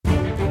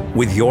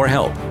With your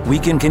help, we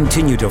can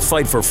continue to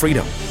fight for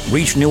freedom,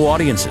 reach new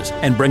audiences,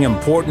 and bring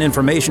important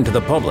information to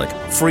the public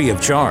free of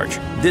charge.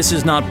 This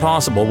is not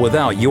possible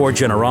without your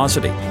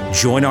generosity.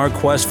 Join our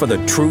quest for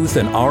the truth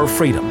and our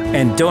freedom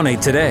and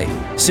donate today.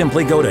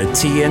 Simply go to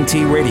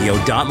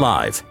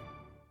tntradio.live.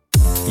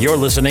 You're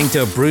listening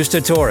to Brewster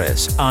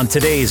Torres on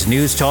today's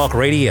News Talk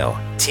Radio,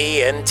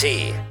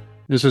 TNT.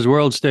 This is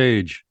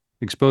Worldstage,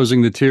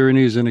 exposing the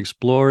tyrannies and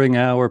exploring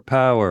our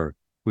power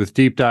with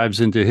deep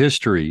dives into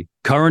history,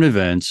 current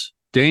events,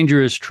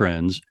 dangerous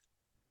trends,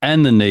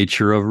 and the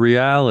nature of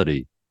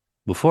reality.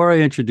 Before I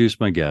introduce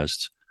my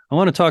guests, I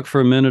want to talk for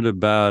a minute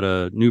about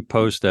a new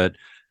post at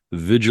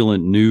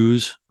Vigilant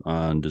News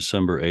on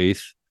December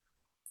 8th,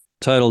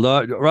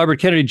 titled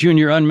Robert Kennedy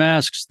Jr.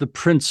 Unmasks the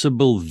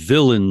Principal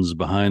Villains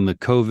Behind the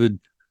COVID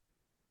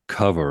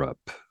Cover-Up.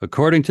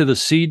 According to the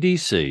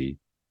CDC,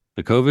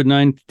 the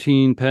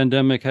COVID-19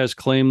 pandemic has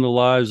claimed the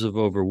lives of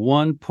over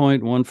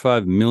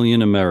 1.15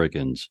 million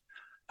Americans.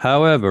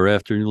 However,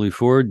 after nearly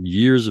 4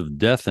 years of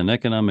death and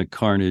economic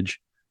carnage,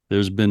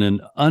 there's been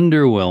an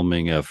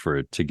underwhelming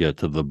effort to get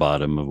to the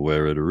bottom of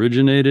where it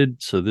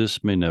originated, so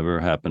this may never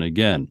happen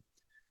again.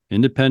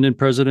 Independent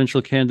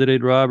presidential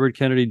candidate Robert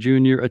Kennedy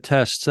Jr.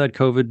 attests that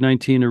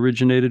COVID-19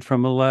 originated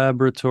from a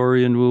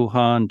laboratory in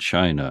Wuhan,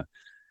 China,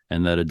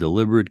 and that a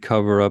deliberate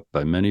cover-up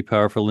by many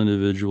powerful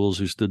individuals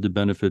who stood to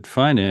benefit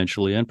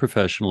financially and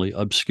professionally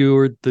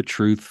obscured the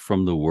truth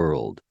from the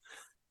world.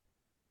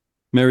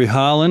 Mary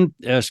Holland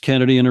asked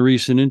Kennedy in a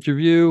recent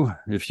interview,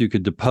 if you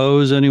could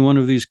depose any one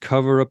of these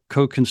cover-up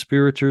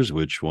co-conspirators,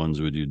 which ones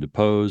would you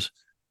depose?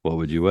 What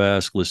would you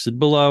ask? Listed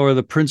below are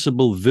the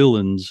principal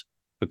villains,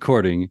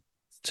 according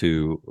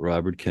to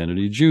Robert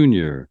Kennedy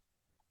Jr.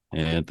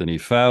 Anthony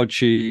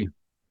Fauci,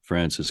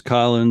 Francis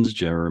Collins,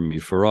 Jeremy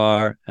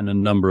Farrar, and a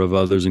number of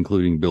others,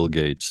 including Bill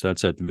Gates.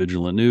 That's at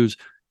Vigilant News.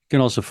 You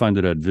can also find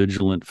it at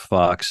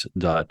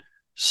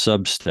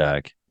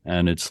vigilantfox.substack,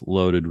 and it's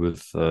loaded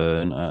with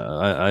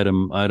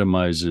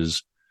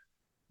itemizes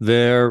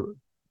their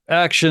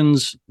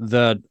actions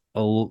that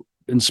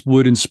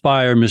would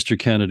inspire Mr.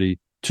 Kennedy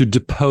to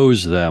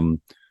depose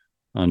them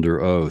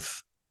under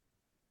oath.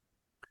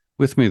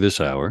 With me this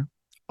hour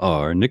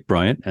are Nick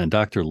Bryant and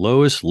Dr.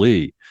 Lois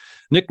Lee.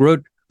 Nick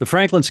wrote The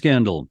Franklin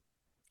Scandal,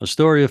 a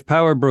story of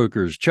power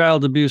brokers,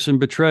 child abuse, and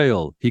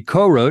betrayal. He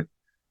co-wrote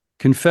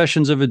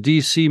Confessions of a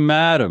D.C.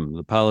 Madam,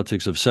 the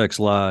politics of sex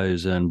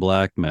lies and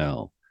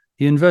blackmail.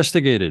 He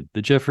investigated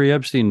the Jeffrey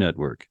Epstein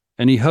network,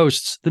 and he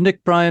hosts the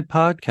Nick Bryant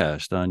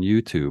podcast on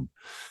YouTube.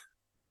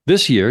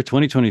 This year,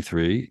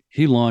 2023,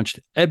 he launched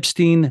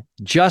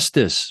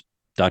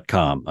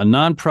EpsteinJustice.com, a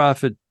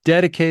nonprofit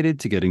dedicated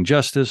to getting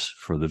justice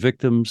for the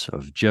victims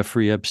of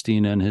Jeffrey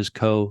Epstein and his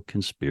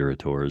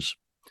co-conspirators.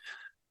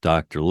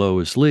 Dr.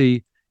 Lois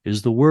Lee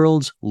is the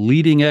world's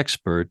leading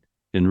expert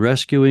in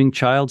rescuing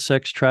child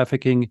sex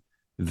trafficking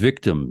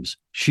victims.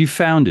 She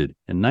founded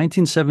in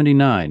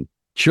 1979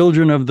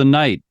 Children of the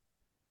Night,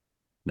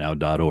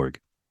 now.org,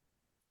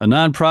 a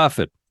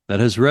nonprofit that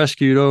has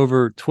rescued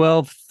over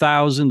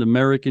 12,000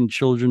 American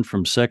children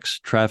from sex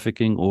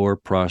trafficking or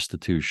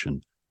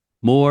prostitution,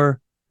 more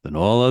than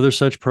all other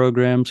such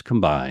programs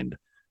combined.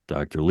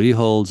 Dr. Lee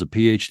holds a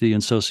PhD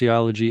in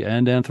sociology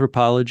and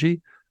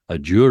anthropology, a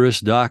Juris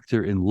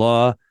Doctor in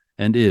law,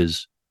 and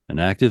is an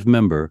active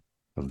member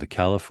of the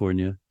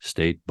California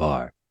State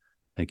Bar.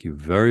 Thank you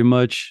very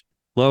much,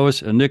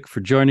 Lois and Nick, for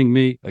joining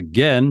me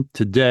again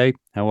today.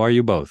 How are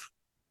you both?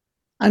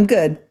 I'm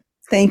good.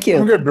 Thank you.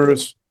 I'm good,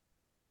 Bruce.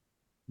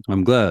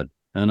 I'm glad.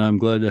 And I'm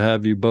glad to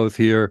have you both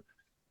here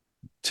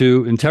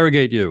to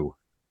interrogate you.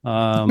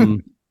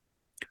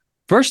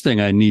 First thing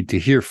I need to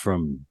hear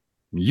from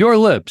your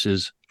lips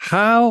is,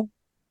 how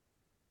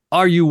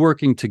are you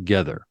working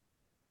together?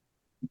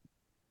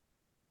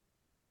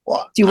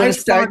 Well, Do you want to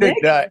start, Nick?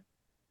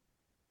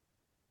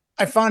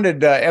 I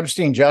founded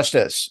Epstein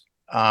Justice.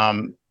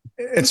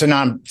 It's a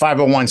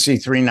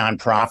 501c3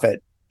 nonprofit.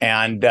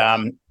 And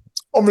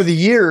over the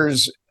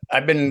years,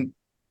 I've been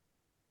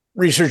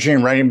researching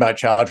and writing about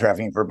child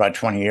trafficking for about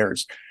 20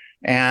 years.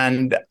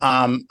 And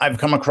I've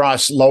come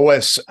across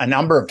Lois a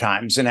number of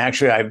times. And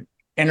actually, I've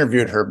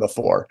interviewed her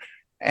before.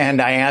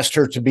 And I asked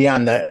her to be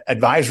on the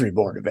advisory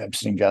board of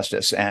Epstein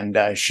Justice. And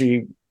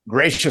she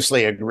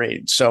graciously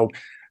agreed. So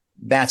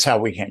that's how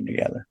we came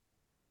together.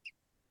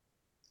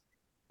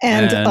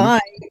 And I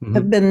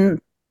have been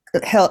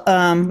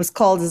was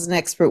called as an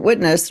expert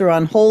witness, or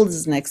on hold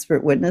as an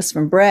expert witness,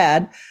 from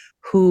Brad,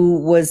 who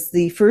was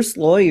the first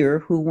lawyer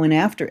who went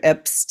after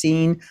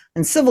Epstein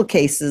in civil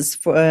cases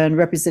for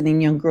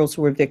representing young girls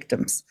who were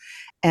victims.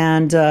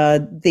 And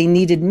they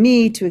needed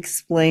me to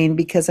explain,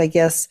 because I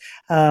guess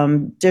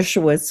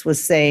Dershowitz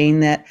was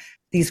saying that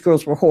these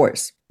girls were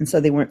whores, and so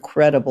they weren't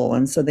credible.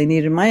 And so they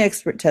needed my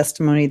expert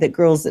testimony that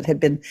girls that had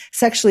been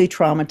sexually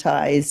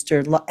traumatized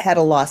or had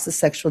a loss of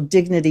sexual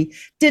dignity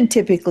did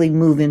typically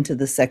move into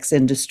the sex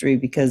industry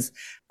because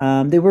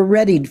they were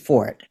readied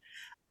for it.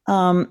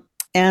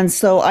 And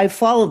so I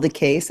followed the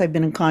case. I've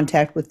been in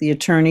contact with the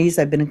attorneys.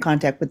 I've been in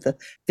contact with the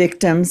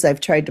victims. I've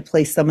tried to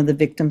place some of the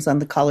victims on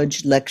the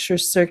college lecture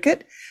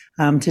circuit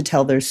to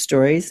tell their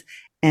stories.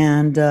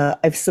 And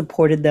I've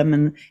supported them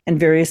in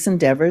various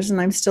endeavors,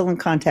 and I'm still in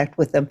contact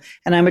with them.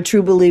 And I'm a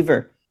true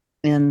believer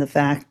in the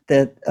fact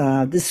that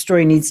this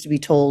story needs to be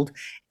told,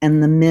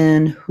 and the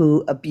men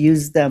who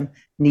abuse them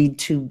need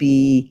to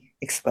be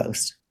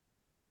exposed.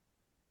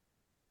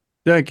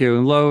 Thank you.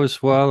 And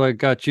Lois, while I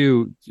got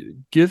you,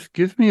 give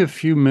me a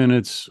few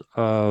minutes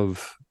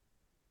of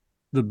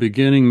the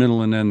beginning,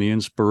 middle, and end, the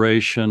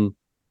inspiration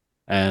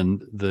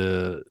and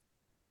the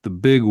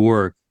big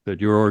work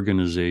that your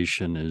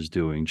organization is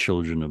doing,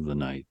 Children of the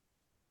Night.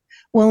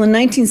 Well, in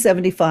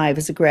 1975,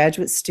 as a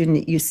graduate student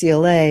at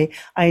UCLA,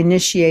 I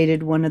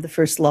initiated one of the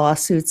first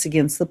lawsuits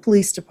against the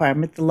police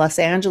department, the Los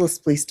Angeles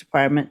Police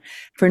Department,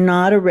 for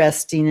not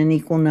arresting an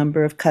equal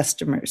number of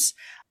customers.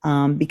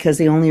 Because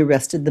they only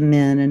arrested the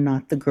men and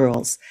not the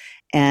girls.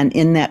 And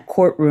in that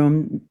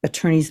courtroom,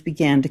 attorneys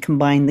began to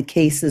combine the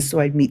cases so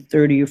I'd meet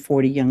 30 or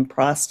 40 young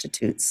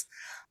prostitutes.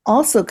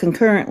 Also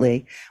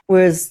concurrently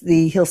was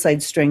the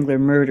Hillside Strangler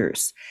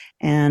murders.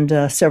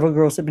 And several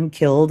girls had been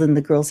killed, and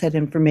the girls had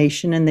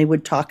information, and they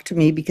would talk to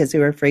me because they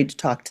were afraid to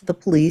talk to the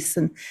police.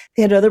 And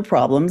they had other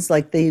problems,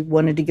 like they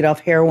wanted to get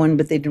off heroin,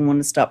 but they didn't want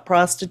to stop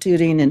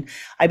prostituting. And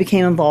I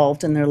became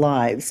involved in their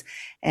lives.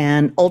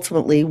 And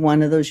ultimately,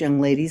 one of those young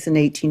ladies, an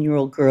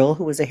 18-year-old girl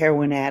who was a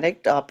heroin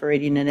addict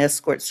operating an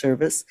escort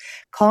service,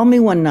 called me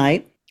one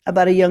night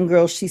about a young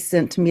girl she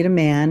sent to meet a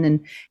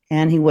man,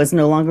 and he was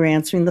no longer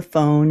answering the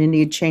phone, and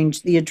he had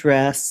changed the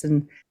address,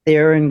 and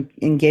there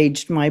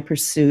engaged my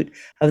pursuit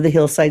of the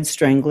Hillside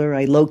Strangler.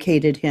 I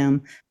located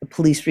him. The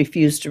police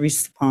refused to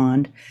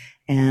respond.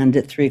 And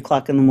at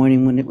 3:00 in the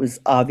morning, when it was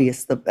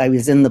obvious that I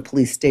was in the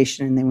police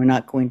station and they were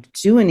not going to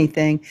do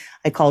anything,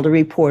 I called a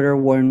reporter,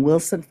 Warren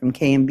Wilson from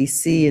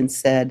KMBC, and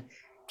said,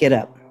 "Get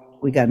up.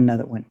 We got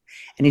another one."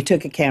 And he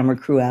took a camera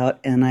crew out,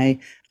 and I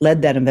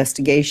led that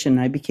investigation.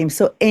 I became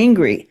so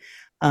angry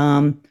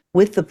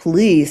with the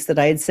police that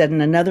I had said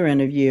in another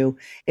interview,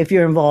 if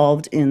you're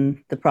involved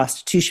in the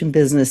prostitution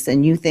business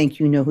and you think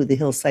you know who the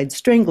Hillside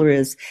Strangler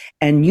is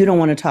and you don't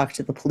want to talk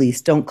to the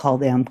police, don't call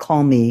them,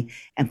 call me,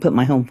 and put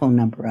my home phone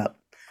number up.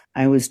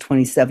 I was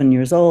 27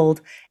 years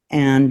old,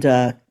 and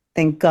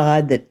thank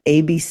God that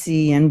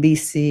ABC,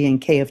 NBC, and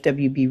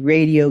KFWB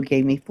radio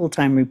gave me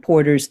full-time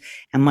reporters,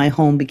 and my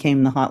home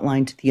became the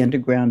hotline to the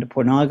underground of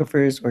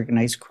pornographers,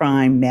 organized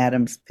crime,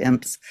 madams,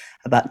 pimps,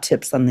 about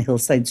tips on the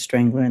Hillside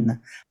Strangler, and the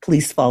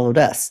police followed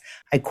us.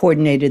 I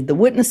coordinated the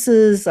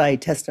witnesses. I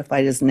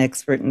testified as an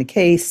expert in the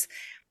case,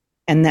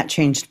 and that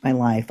changed my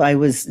life. I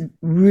was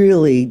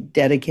really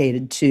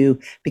dedicated to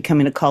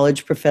becoming a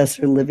college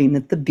professor, living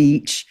at the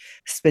beach,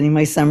 spending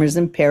my summers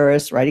in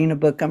Paris, writing a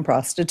book on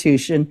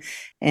prostitution.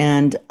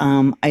 And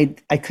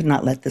I could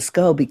not let this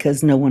go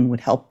because no one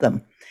would help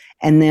them.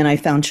 And then I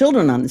found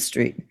children on the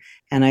street,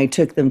 and I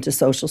took them to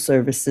social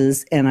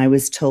services, and I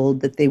was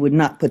told that they would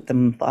not put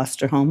them in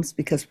foster homes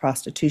because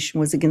prostitution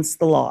was against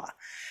the law.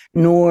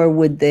 Nor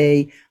would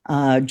they,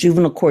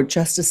 juvenile court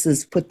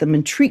justices, put them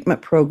in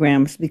treatment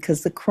programs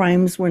because the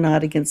crimes were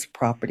not against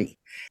property.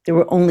 They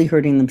were only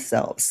hurting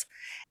themselves.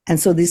 And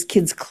so these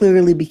kids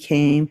clearly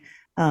became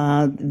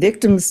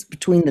victims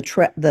between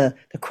the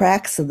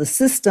cracks of the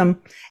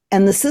system,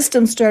 and the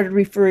system started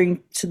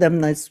referring to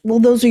them as, well,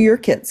 those are your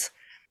kids.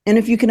 And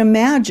if you can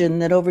imagine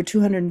that over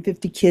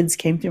 250 kids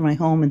came through my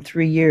home in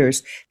 3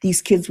 years,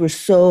 these kids were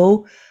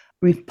so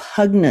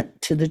repugnant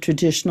to the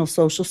traditional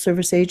social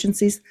service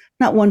agencies,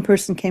 not one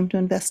person came to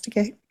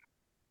investigate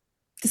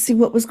to see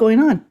what was going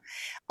on.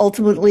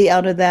 Ultimately,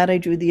 out of that, I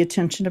drew the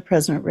attention of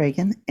President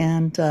Reagan,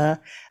 and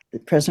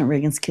President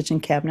Reagan's kitchen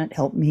cabinet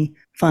helped me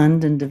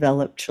fund and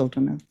develop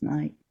Children of the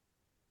Night.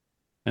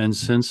 And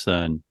since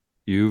then,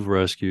 you've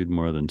rescued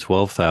more than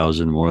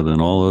 12,000, more than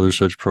all other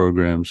such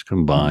programs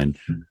combined,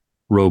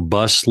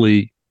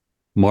 robustly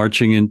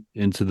marching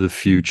into the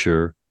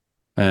future.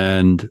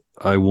 And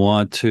I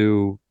want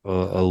to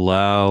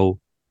allow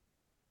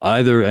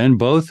either and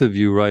both of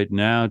you right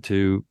now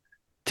to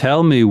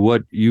tell me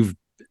what you've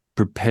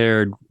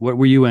prepared. What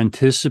were you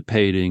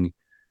anticipating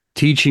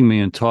teaching me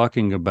and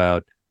talking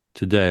about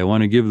today? I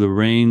want to give the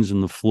reins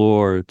and the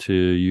floor to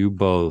you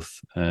both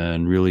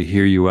and really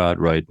hear you out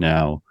right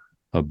now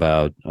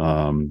about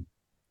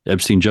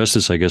Epstein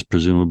justice, I guess,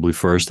 presumably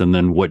first, and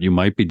then what you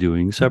might be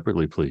doing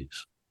separately,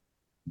 please.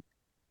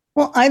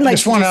 Well, I'd like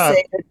to say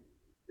that.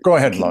 Go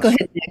ahead, Lois. Go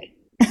ahead,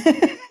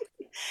 Nick.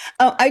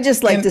 I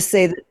just like to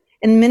say that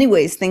in many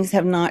ways things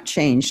have not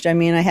changed. I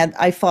mean,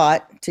 I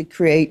fought to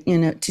create,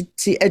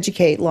 to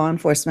educate law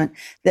enforcement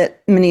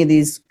that many of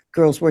these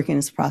girls working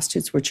as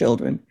prostitutes were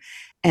children.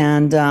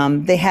 And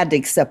they had to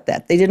accept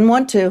that. They didn't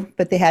want to,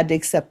 but they had to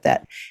accept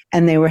that.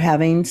 And they were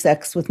having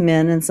sex with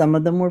men, and some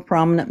of them were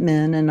prominent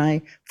men, and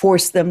I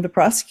forced them to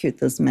prosecute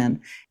those men.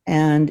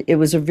 And it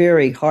was a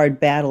very hard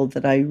battle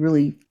that I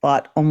really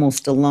fought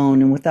almost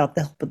alone. And without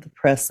the help of the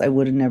press, I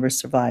would have never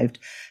survived.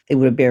 They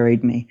would have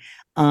buried me.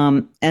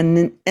 And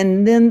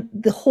then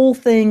the whole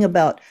thing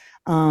about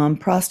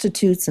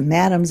prostitutes and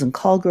madams and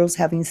call girls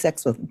having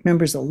sex with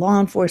members of law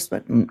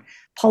enforcement and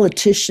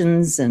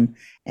politicians and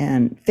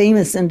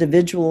famous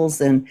individuals,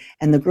 and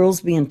the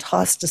girls being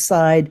tossed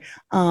aside.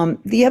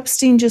 The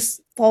Epstein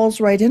just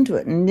falls right into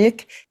it. And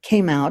Nick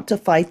came out to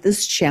fight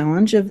this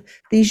challenge of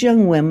these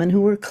young women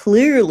who were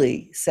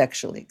clearly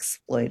sexually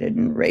exploited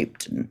and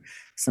raped and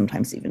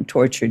sometimes even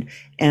tortured.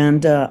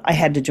 And I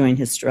had to join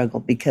his struggle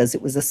because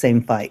it was the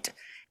same fight.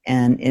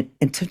 And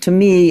to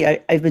me,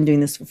 I've been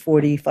doing this for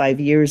 45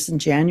 years in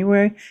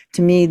January.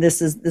 To me,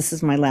 this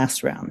is my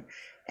last round.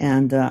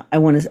 And I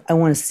want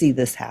to see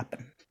this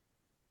happen.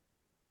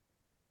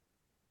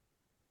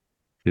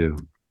 You,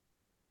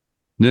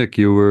 Nick,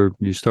 you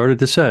started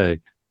to say.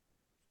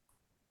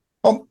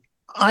 Well,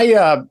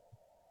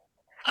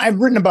 I've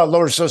written about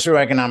lower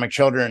socioeconomic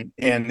children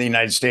in the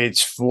United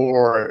States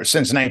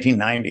since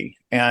 1990.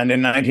 And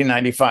in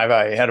 1995,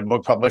 I had a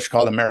book published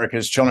called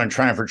America's Children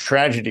Triumph or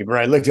Tragedy, where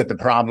I looked at the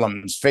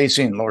problems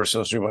facing lower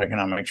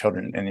socioeconomic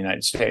children in the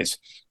United States.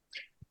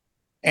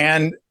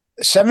 And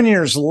 7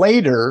 years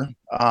later,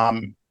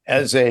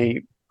 as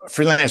a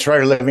freelance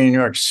writer living in New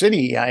York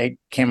City, I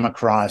came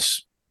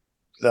across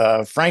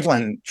the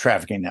Franklin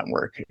trafficking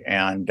network.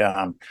 And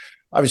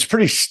I was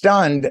pretty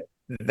stunned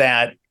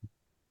that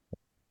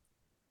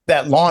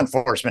law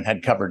enforcement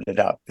had covered it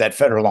up, that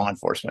federal law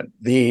enforcement,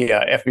 the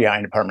FBI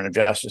and Department of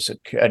Justice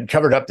had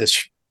covered up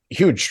this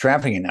huge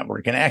trafficking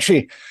network. And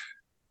actually,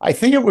 I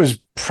think it was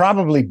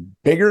probably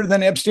bigger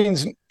than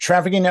Epstein's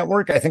trafficking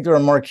network. I think there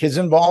were more kids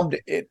involved.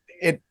 It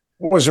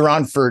was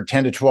around for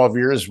 10 to 12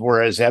 years,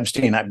 whereas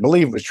Epstein, I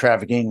believe, was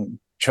trafficking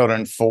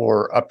children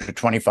for up to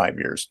 25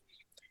 years.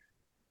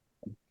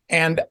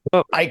 And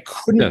I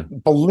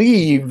couldn't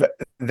believe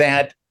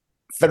that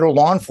federal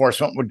law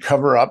enforcement would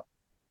cover up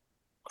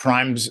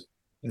crimes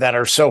that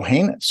are so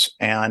heinous.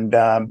 And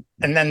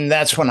then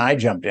that's when I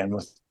jumped in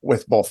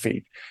with both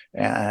feet.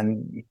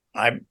 And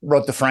I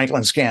wrote the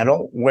Franklin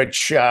scandal,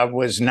 which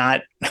was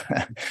not,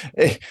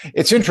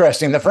 it's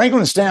interesting. The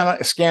Franklin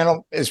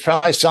scandal is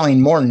probably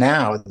selling more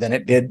now than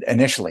it did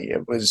initially.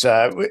 It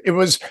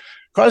was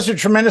caused a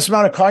tremendous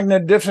amount of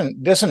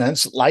cognitive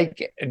dissonance,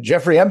 like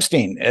Jeffrey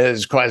Epstein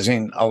is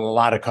causing a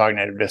lot of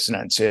cognitive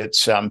dissonance.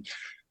 It's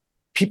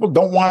people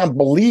don't want to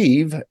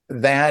believe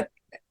that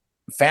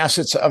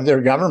facets of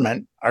their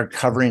government are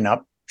covering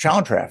up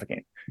child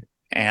trafficking.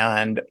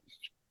 And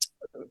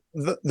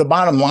the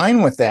bottom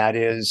line with that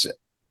is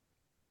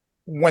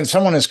when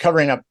someone is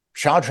covering up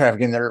child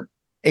trafficking, they're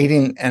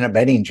aiding and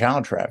abetting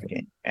child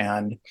trafficking.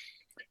 And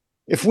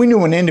if we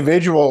knew an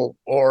individual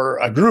or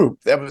a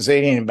group that was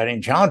aiding and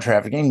abetting child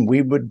trafficking,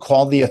 we would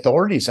call the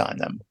authorities on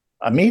them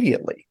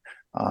immediately.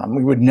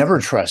 We would never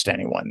trust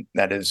anyone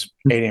that is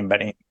aiding and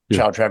abetting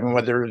child trafficking,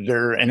 whether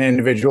they're an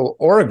individual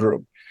or a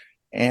group.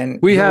 And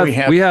we have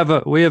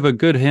a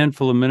good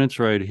handful of minutes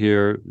right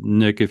here,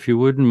 Nick. If you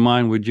wouldn't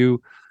mind, would you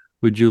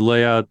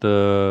lay out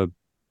the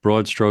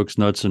broad strokes,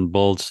 nuts and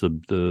bolts,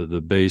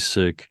 the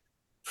basic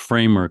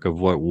framework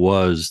of what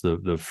was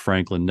the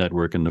Franklin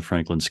network and the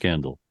Franklin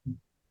scandal?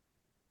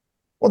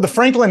 Well, the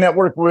Franklin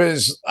network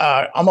was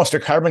almost a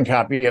carbon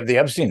copy of the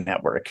Epstein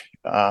network.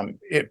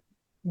 It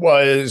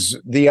was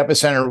the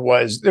epicenter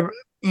was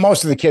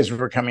most of the kids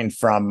were coming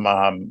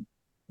from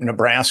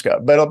Nebraska,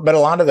 but a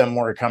lot of them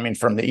were coming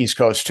from the East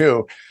Coast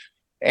too.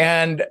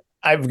 And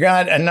I've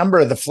got a number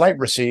of the flight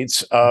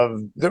receipts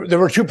of there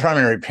were two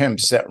primary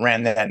pimps that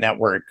ran that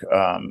network,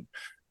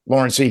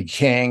 Lawrence E.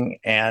 King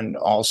and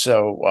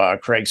also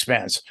Craig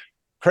Spence.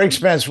 Craig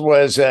Spence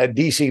was a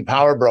DC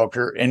power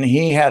broker, and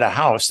he had a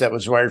house that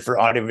was wired for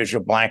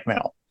audiovisual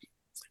blackmail.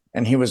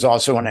 And he was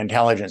also an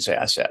intelligence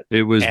asset.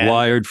 It was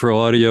wired for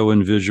audio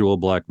and visual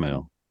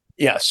blackmail.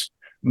 Yes.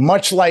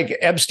 Much like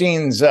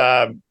Epstein's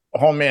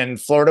home in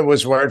Florida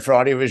was wired for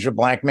audiovisual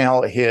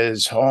blackmail.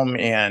 His home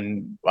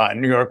in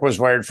New York was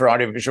wired for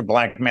audiovisual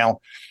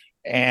blackmail.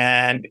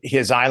 And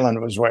his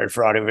island was wired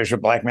for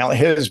audiovisual blackmail.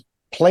 His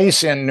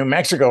place in New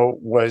Mexico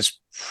was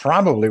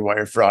probably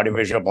wired for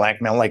audiovisual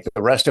blackmail, like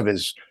the rest of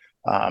his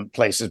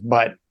places.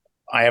 But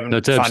I haven't.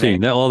 That's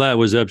Epstein. All that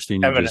was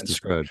Epstein you just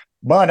described.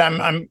 But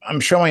I'm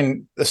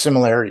showing the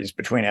similarities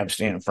between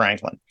Epstein and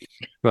Franklin.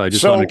 Well, I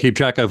just wanted to keep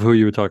track of who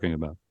you were talking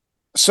about.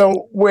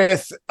 So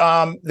with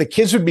the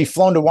kids would be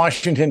flown to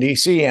Washington,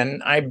 D.C.,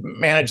 and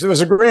there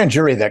was a grand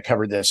jury that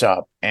covered this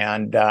up.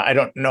 And I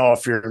don't know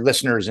if your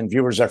listeners and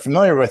viewers are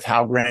familiar with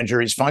how grand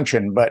juries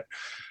function, but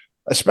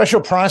a special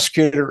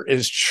prosecutor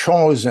is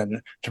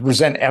chosen to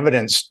present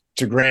evidence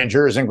to grand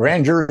jurors, and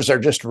grand jurors are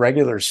just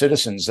regular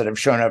citizens that have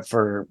shown up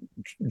for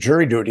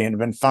jury duty and have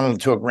been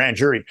funneled to a grand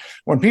jury.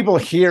 When people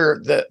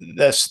hear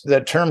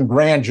the term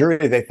grand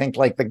jury, they think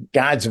like the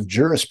gods of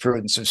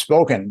jurisprudence have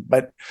spoken,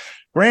 but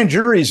grand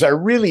juries are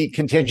really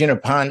contingent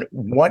upon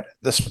what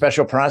the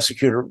special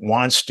prosecutor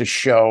wants to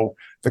show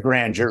the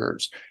grand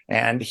jurors.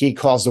 And he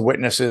calls the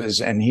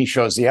witnesses and he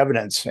shows the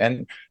evidence.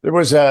 And there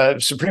was a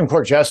Supreme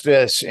Court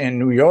justice in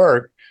New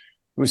York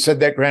who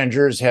said that grand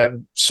jurors have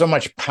so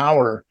much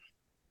power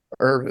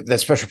or that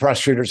special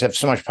prosecutors have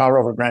so much power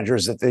over grand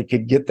jurors that they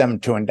could get them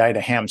to indict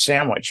a ham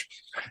sandwich.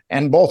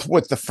 And both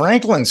with the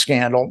Franklin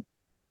scandal,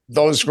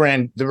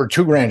 there were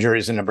 2 grand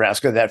juries in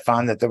Nebraska that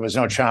found that there was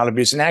no child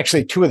abuse. And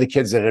actually 2 of the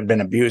kids that had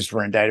been abused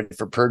were indicted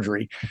for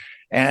perjury.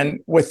 And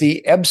with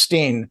the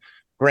Epstein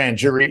grand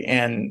jury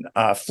in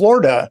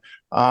Florida,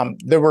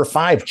 there were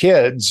 5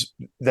 kids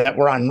that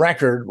were on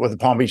record with the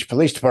Palm Beach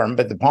Police Department,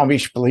 but the Palm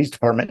Beach Police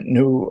Department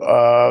knew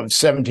of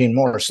 17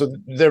 more. So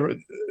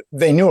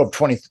they knew of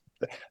 20.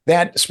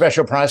 That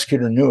special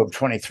prosecutor knew of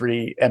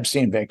 23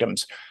 Epstein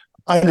victims,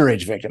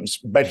 underage victims,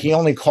 but he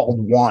only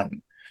called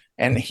 1.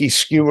 And he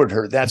skewered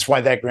her. That's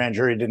why that grand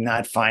jury did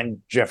not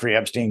find Jeffrey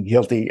Epstein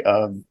guilty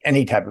of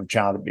any type of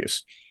child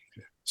abuse.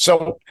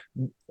 So,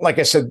 like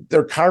I said,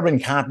 they're carbon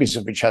copies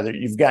of each other.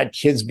 You've got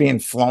kids being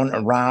flown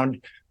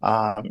around.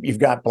 You've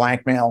got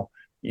blackmail.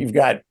 You've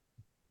got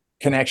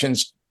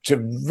connections to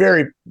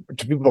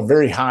people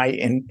very high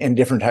in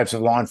different types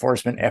of law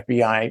enforcement,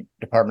 FBI,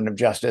 Department of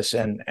Justice,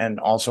 and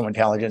also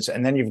intelligence.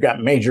 And then you've got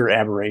major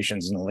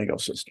aberrations in the legal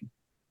system.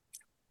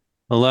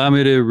 Allow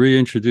me to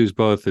reintroduce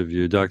both of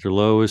you. Dr.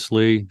 Lois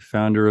Lee,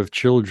 founder of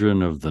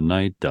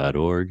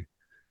childrenofthenight.org,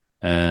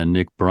 and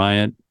Nick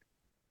Bryant,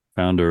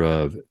 founder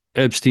of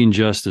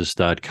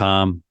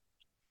EpsteinJustice.com.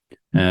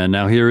 And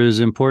now here is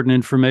important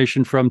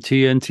information from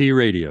TNT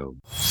Radio.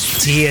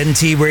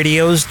 TNT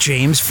Radio's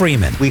James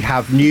Freeman. We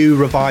have new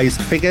revised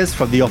figures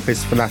from the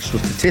Office for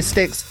National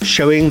Statistics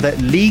showing that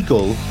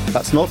legal,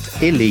 that's not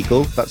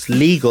illegal, that's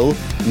legal,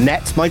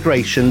 net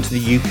migration to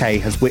the UK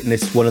has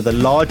witnessed one of the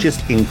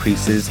largest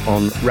increases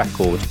on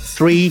record.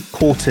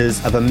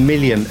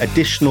 750,000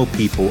 additional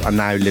people are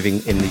now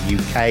living in the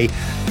UK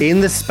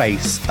in the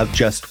space of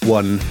just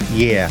 1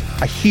 year.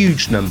 A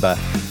huge number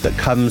that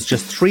comes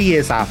just 3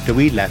 years after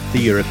we left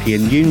the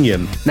European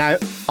Union. Now,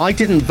 I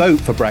didn't vote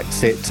for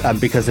Brexit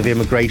because of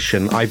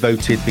immigration. I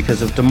voted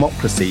because of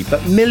democracy,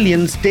 but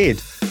millions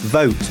did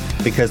vote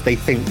because they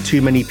think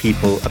too many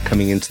people are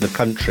coming into the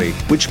country,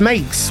 which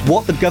makes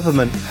what the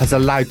government has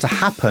allowed to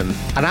happen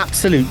an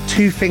absolute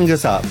 2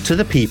 fingers up to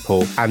the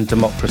people and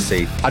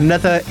democracy.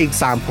 Another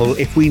example,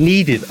 if we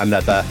needed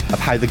another, of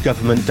how the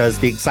government does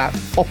the exact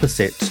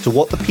opposite to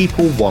what the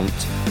people want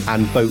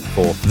and vote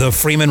for. The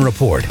Freeman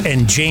Report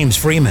and James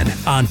Freeman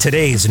on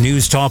today's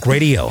News Talk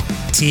Radio,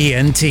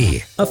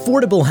 TNT.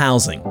 Affordable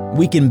housing,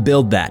 we can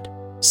build that.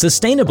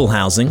 Sustainable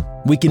housing,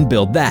 we can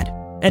build that.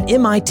 At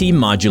MIT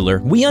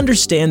Modular, we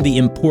understand the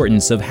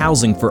importance of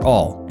housing for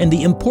all and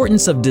the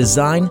importance of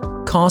design,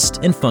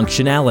 cost, and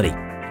functionality.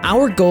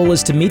 Our goal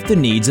is to meet the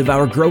needs of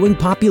our growing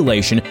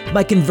population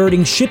by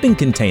converting shipping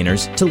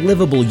containers to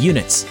livable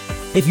units.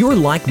 If you're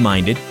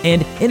like-minded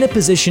and in a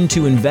position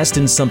to invest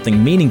in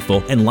something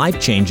meaningful and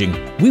life-changing,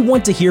 we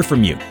want to hear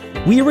from you.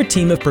 We are a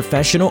team of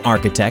professional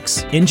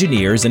architects,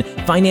 engineers, and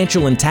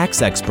financial and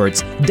tax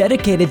experts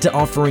dedicated to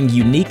offering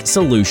unique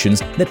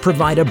solutions that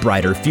provide a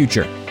brighter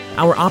future.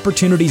 Our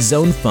Opportunity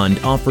Zone Fund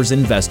offers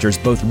investors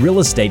both real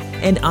estate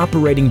and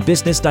operating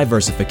business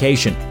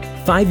diversification,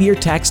 5-year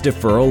tax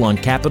deferral on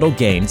capital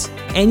gains,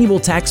 annual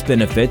tax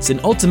benefits, and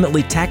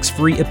ultimately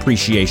tax-free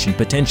appreciation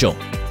potential.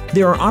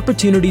 There are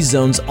opportunity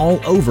zones all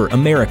over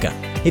America.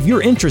 If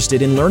you're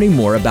interested in learning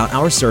more about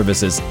our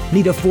services,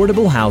 need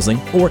affordable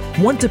housing, or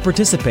want to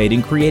participate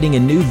in creating a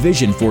new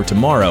vision for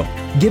tomorrow,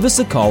 give us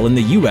a call in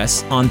the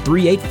U.S. on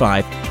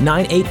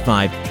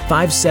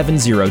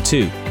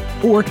 385-985-5702.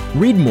 Or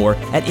read more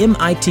at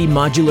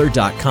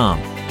mitmodular.com.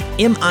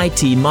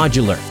 MIT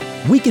Modular.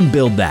 We can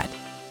build that.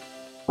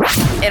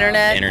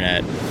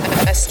 Internet.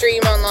 A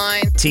stream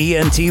online.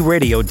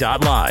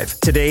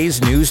 TNTRadio.live.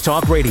 Today's News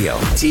Talk Radio,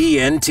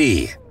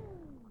 TNT.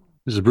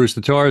 This is Bruce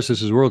the Torres.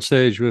 This is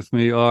Worldstage. With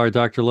me are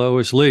Dr.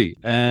 Lois Lee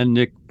and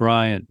Nick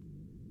Bryant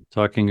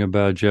talking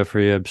about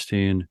Jeffrey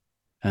Epstein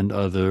and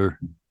other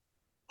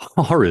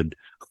horrible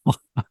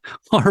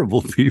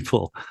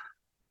people.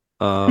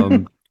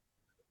 I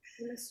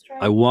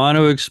want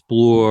to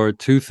explore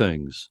 2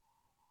 things,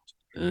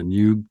 and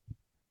you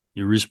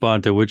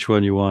respond to which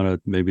one you want to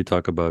maybe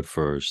talk about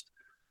first.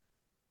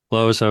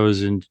 Lois, I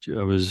was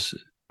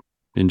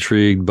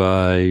intrigued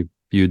by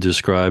you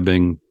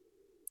describing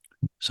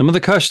some of the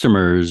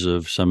customers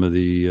of some of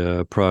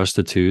the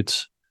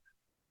prostitutes.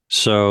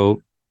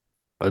 So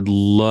I'd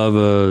love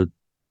a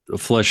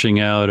fleshing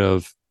out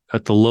of,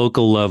 at the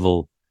local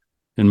level,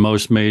 in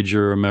most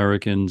major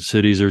American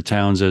cities or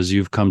towns, as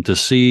you've come to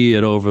see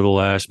it over the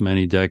last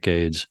many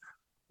decades,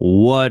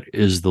 what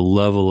is the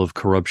level of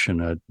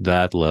corruption at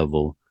that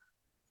level?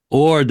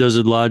 Or does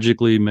it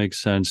logically make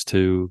sense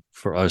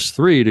for us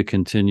 3 to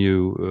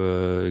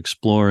continue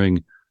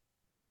exploring,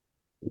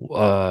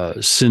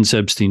 since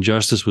Epstein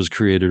Justice was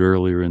created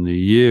earlier in the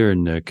year,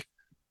 Nick,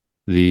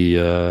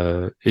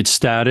 its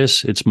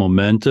status, its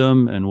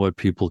momentum, and what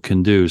people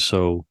can do?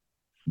 So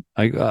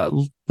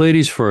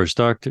ladies first,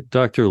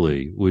 Dr.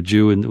 Lee, would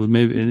you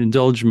maybe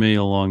indulge me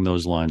along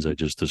those lines I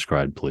just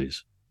described,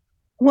 please?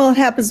 Well, it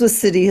happens with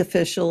city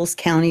officials,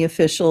 county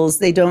officials.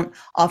 They don't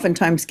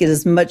oftentimes get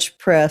as much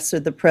press, or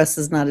the press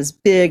is not as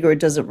big, or it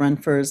doesn't run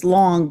for as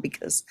long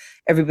because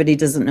everybody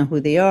doesn't know who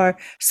they are.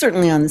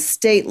 Certainly on the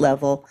state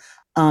level,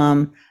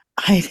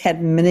 I've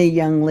had many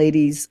young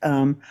ladies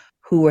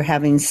who were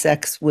having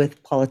sex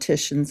with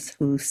politicians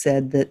who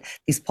said that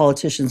these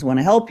politicians want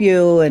to help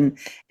you, and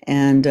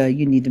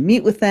you need to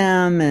meet with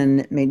them.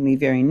 And it made me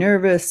very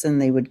nervous.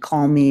 And they would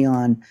call me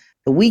on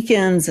the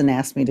weekends and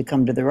ask me to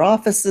come to their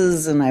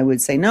offices, and I would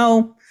say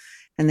no.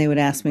 And they would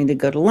ask me to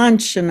go to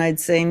lunch, and I'd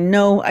say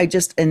no.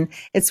 And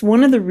it's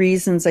one of the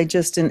reasons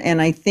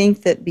and I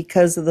think that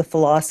because of the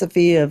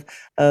philosophy of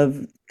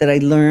that I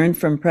learned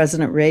from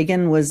President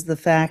Reagan, was the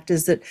fact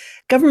is that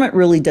government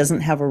really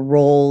doesn't have a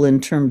role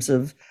in terms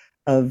of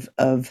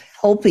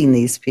helping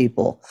these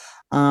people.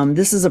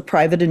 This is a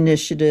private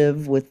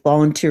initiative with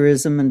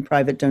volunteerism and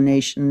private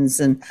donations,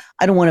 and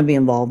I don't want to be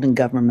involved in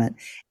government.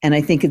 And I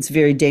think it's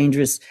very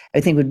dangerous.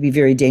 I think it would be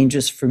very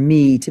dangerous for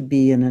me to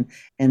be in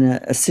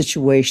a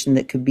situation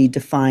that could be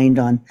defined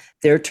on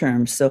their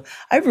terms. So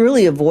I've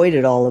really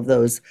avoided all of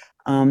those.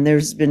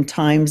 There's been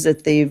times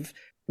that they've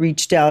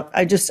reached out.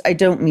 I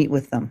don't meet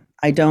with them.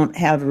 I don't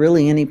have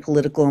really any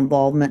political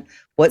involvement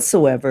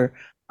whatsoever.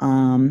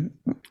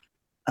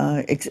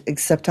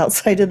 Except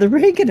outside of the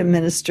Reagan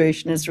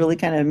administration. Is really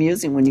kind of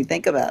amusing when you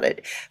think about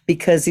it,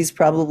 because he's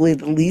probably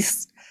the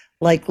least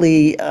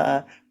likely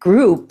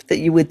group that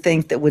you would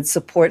think that would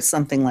support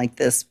something like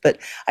this. But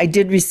I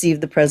did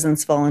receive the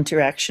President's Volunteer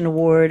Action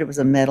Award. It was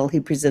a medal he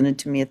presented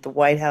to me at the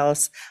White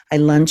House. I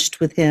lunched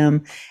with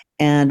him,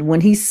 and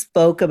when he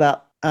spoke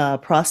about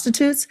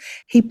prostitutes,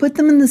 he put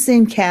them in the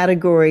same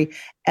category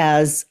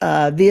as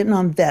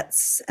Vietnam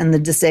vets and the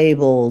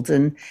disabled,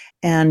 and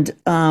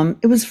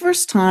it was the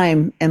first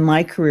time in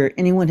my career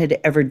anyone had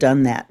ever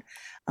done that.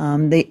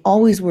 They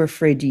always were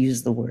afraid to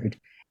use the word,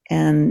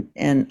 and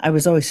I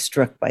was always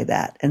struck by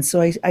that, and so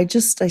I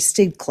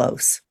stayed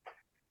close.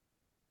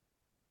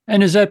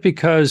 And is that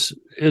because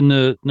in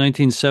the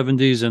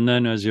 1970s, and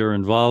then as your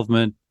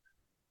involvement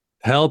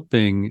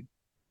helping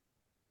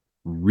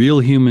real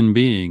human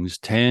beings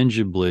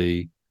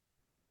tangibly,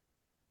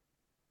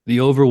 the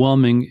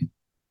overwhelming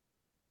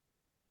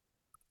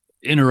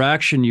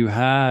interaction you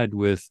had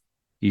with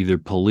either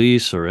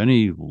police or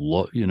any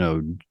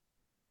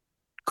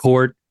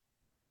court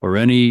or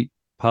any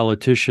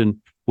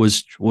politician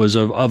was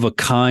of a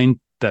kind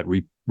that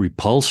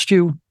repulsed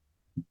you?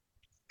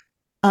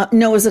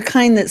 No, it was a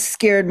kind that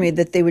scared me,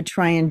 that they would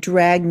try and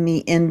drag me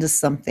into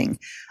something.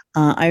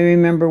 I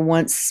remember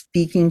once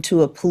speaking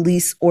to a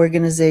police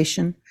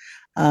organization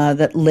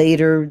that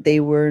later they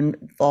were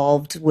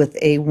involved with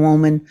a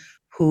woman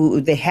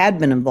who they had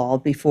been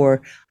involved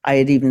before I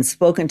had even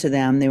spoken to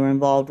them. They were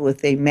involved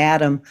with a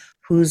madam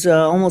whose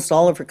almost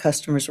all of her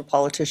customers were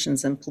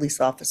politicians and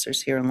police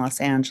officers here in Los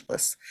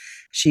Angeles.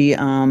 She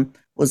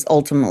was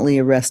ultimately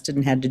arrested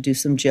and had to do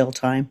some jail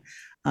time.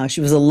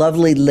 She was a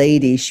lovely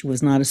lady. She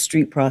was not a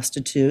street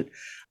prostitute.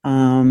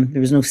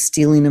 There was no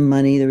stealing of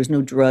money. There was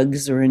no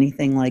drugs or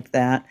anything like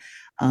that.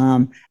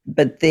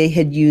 But they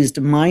had used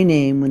my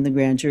name when the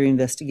grand jury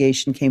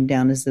investigation came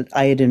down, as that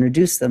I had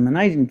introduced them. And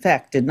I, in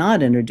fact, did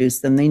not introduce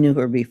them. They knew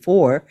her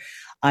before.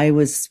 I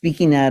was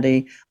speaking at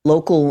a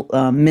local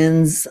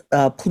men's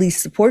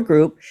police support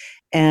group,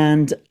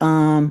 and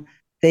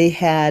they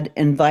had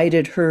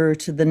invited her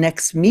to the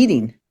next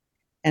meeting.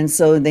 And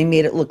so they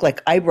made it look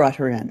like I brought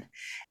her in.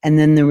 And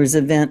then there was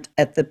an event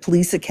at the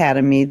police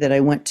academy that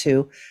I went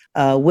to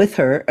with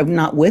her,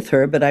 not with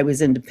her, but I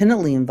was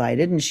independently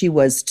invited, and she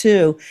was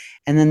too.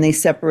 And then they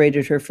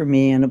separated her from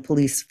me, and a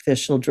police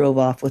official drove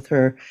off with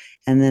her.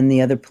 And then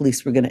the other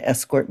police were going to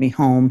escort me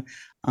home.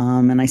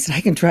 And I said,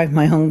 I can drive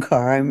my own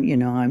car.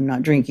 I'm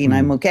not drinking.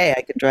 I'm okay.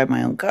 I can drive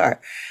my own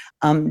car.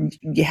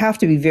 You have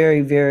to be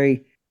very,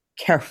 very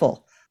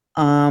careful.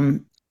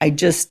 I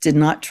just did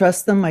not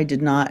trust them. I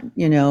did not,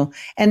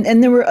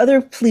 and there were other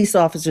police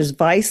officers,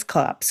 vice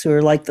cops, who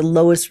are like the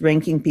lowest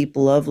ranking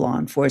people of law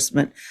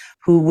enforcement,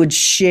 who would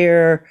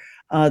share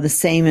the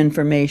same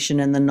information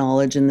and the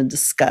knowledge and the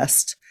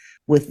disgust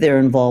with their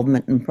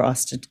involvement in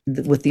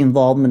with the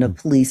involvement of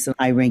police and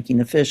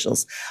high-ranking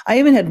officials. I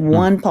even had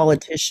one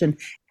politician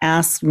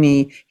ask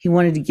me, he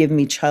wanted to give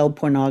me child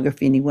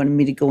pornography, and he wanted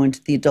me to go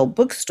into the adult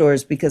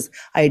bookstores because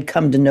I had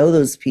come to know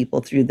those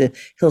people through the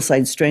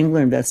Hillside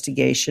Strangler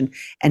investigation,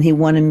 and he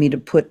wanted me to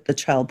put the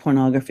child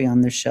pornography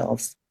on their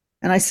shelves.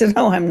 And I said,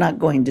 no, I'm not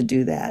going to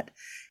do that.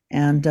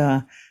 And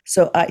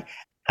so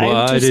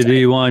Why did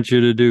he want you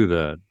to do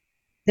that?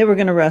 They were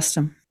going to arrest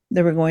him.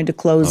 They were going to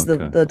close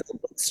the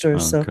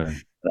bookstores. Okay.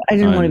 So I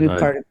didn't want to be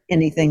part of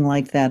anything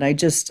like that. I've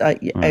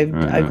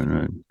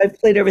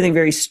played everything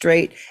very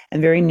straight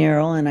and very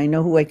narrow, and I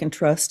know who I can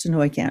trust and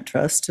who I can't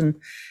trust, and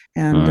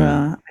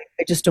I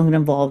just don't get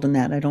involved in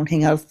that. I don't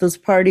hang out at those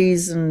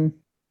parties. And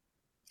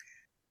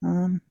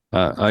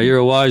you're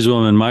a wise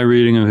woman. My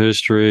reading of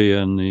history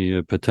and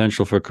the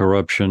potential for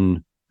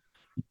corruption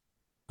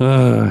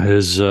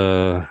is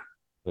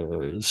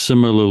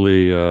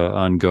similarly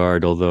on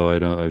guard, although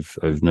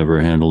I've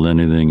never handled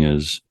anything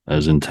as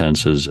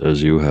intense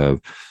as you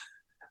have.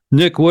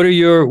 Nick,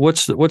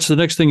 what's the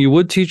next thing you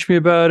would teach me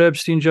about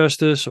Epstein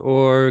justice,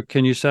 or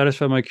can you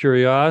satisfy my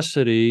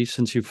curiosity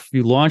since you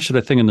launched it,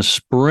 I think, in the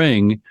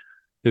spring?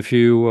 If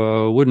you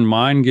wouldn't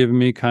mind giving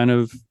me kind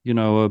of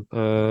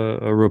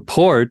a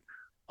report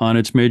on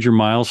its major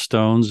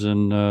milestones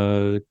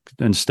and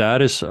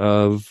status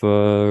of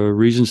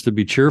reasons to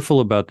be cheerful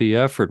about the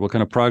effort. What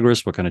kind of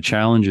progress? What kind of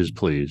challenges,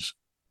 please?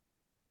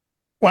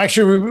 Well,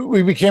 actually,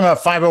 we became a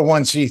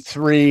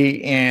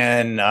 501c3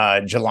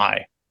 in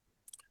July.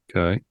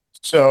 Okay.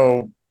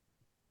 So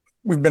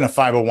we've been a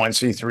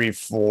 501c3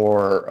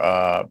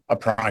 for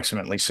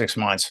approximately 6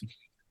 months.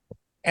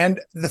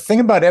 And the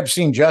thing about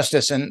Epstein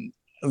justice, and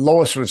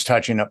Lois was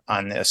touching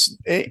on this,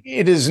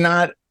 it is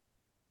not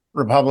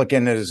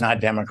Republican, it is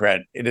not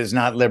Democrat, it is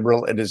not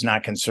liberal, it is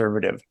not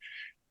conservative.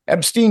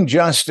 Epstein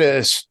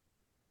justice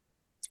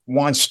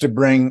wants to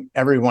bring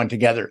everyone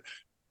together.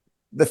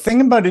 The thing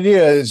about it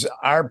is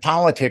our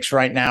politics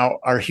right now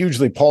are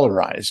hugely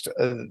polarized.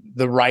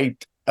 The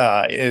right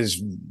is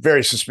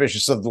very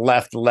suspicious of the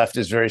left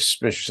is very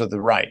suspicious of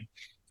the right.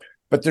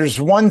 But there's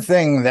one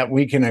thing that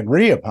we can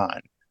agree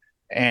upon,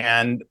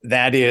 and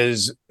that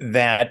is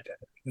that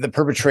the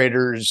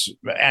perpetrators,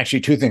 actually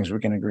two things we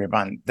can agree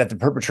upon, that the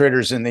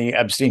perpetrators in the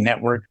Epstein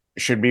network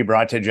should be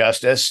brought to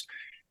justice,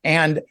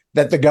 and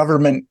that the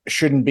government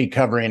shouldn't be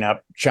covering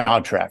up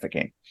child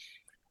trafficking.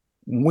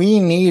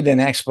 We need an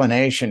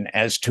explanation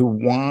as to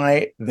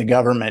why the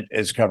government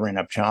is covering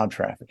up child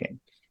trafficking.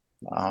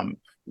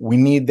 We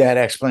need that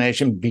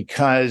explanation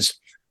because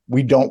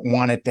we don't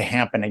want it to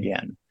happen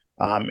again.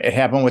 It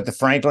happened with the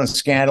Franklin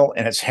scandal,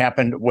 and it's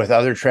happened with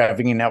other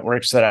trafficking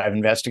networks that I've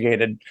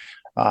investigated.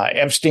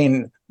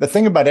 Epstein, the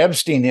thing about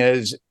Epstein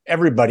is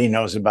everybody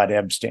knows about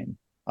Epstein,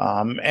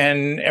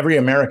 and every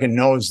American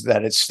knows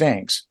that it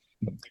stinks.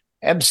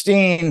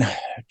 Epstein,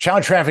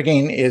 child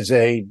trafficking is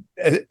a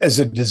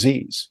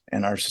disease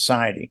in our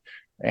society,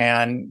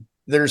 and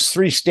there's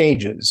 3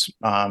 stages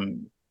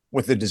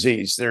with the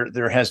disease.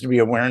 There has to be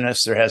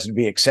awareness, there has to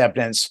be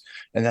acceptance,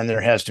 and then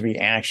there has to be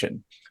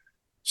action.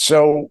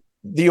 So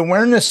the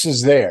awareness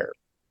is there.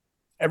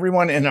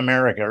 Everyone in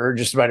America, or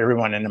just about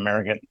everyone in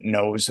America,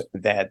 knows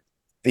that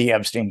the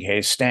Epstein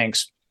case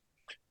stinks.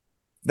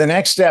 The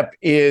next step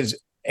is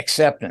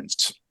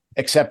acceptance.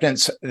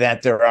 Acceptance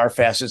that there are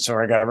facets of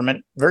our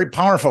government, very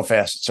powerful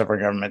facets of our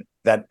government,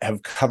 that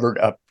have covered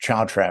up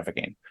child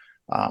trafficking.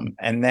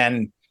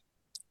 And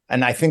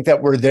I think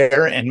that we're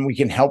there and we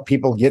can help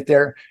people get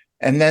there.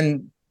 And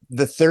then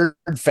the third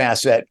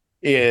facet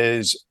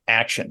is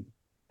action.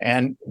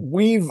 And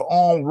we've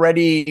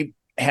already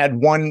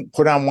had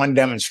put on one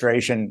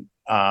demonstration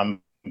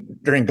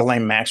during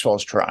Ghislaine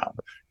Maxwell's trial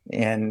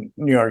in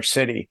New York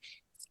City.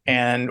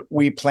 And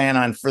we plan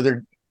on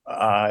further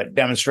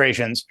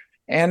demonstrations.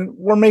 And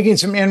we're making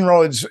some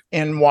inroads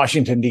in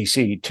Washington,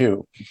 D.C.,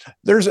 too.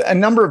 There's a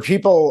number of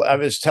people, I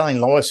was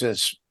telling Lois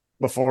this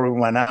before we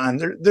went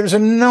on, there's a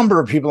number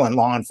of people in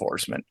law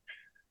enforcement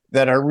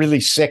that are really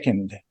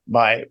sickened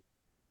by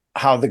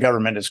how the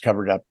government has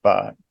covered up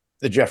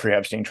the Jeffrey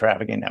Epstein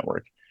trafficking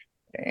network.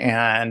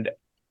 And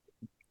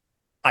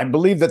I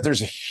believe that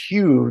there's a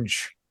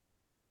huge,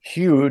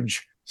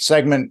 huge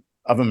segment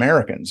of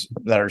Americans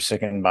that are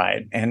sickened by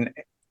it. And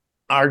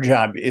our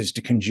job is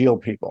to congeal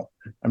people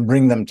and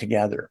bring them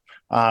together,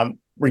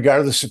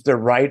 regardless if they're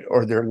right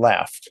or they're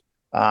left.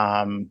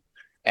 And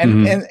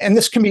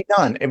this can be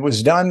done. It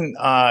was done.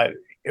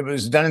 It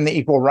was done in the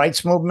equal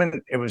rights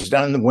movement. It was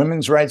done in the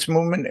women's rights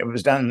movement. It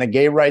was done in the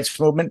gay rights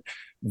movement.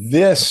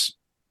 This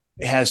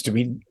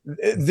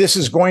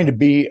is going to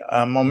be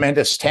a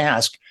momentous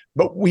task,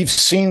 but we've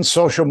seen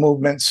social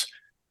movements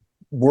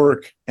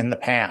work in the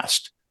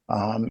past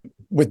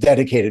with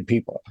dedicated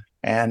people.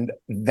 And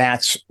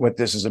that's what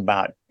this is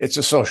about. It's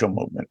a social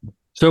movement.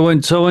 So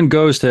when someone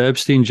goes to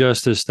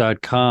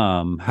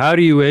EpsteinJustice.com, how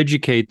do you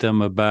educate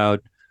them about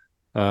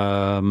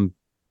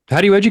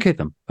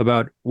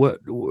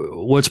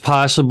what's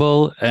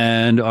possible?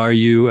 And are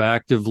you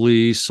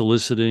actively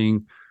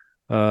soliciting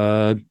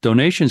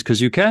donations? Because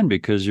you're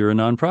a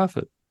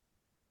nonprofit.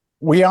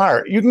 We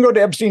are. You can go to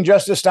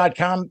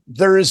EpsteinJustice.com.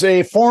 There is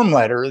a form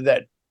letter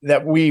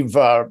that we've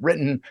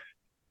written,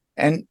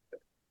 and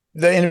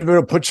the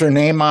individual puts their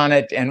name on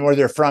it and where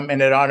they're from, and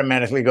it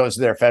automatically goes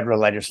to their federal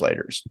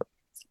legislators.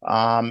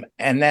 And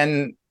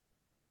then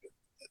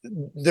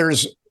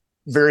there's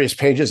various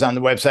pages on the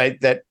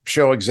website that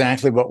show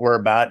exactly what we're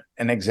about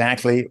and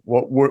exactly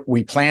what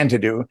we plan to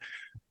do.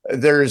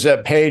 There's a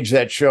page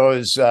that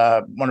shows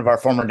one of our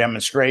former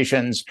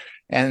demonstrations,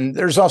 and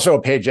there's also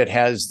a page that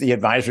has the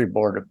advisory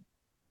board.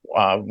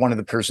 One of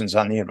the persons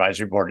on the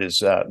advisory board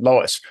is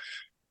Lois.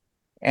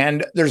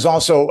 And there's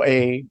also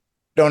a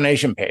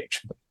donation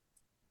page.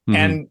 Mm-hmm.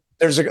 And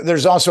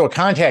there's also a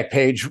contact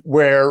page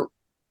where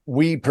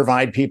we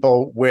provide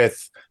people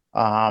with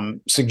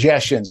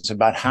suggestions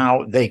about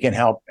how they can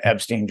help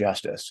Epstein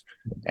justice.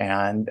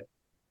 And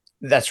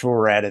that's where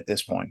we're at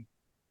this point.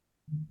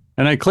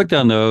 And I clicked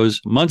on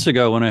those months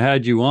ago when I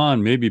had you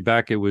on. Maybe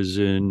back it was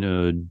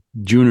in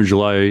June or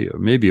July,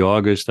 maybe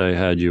August. I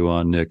had you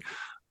on, Nick.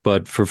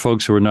 But for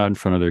folks who are not in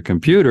front of their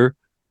computer,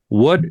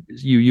 what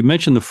you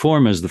mentioned the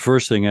form as the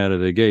first thing out of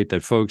the gate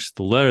the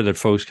letter that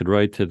folks could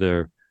write to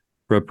their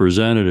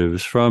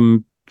representatives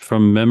from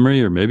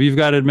memory, or maybe you've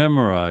got it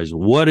memorized.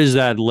 What is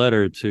that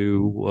letter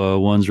to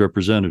one's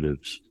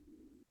representatives?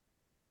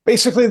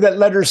 Basically, that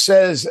letter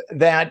says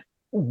that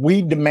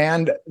we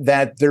demand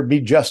that there be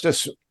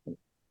justice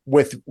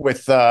with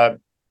the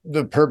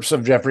purpose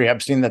of Jeffrey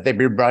Epstein, that they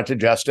be brought to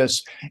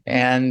justice,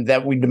 and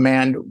that we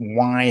demand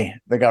why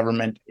the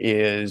government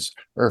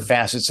or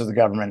facets of the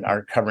government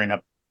are covering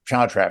up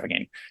child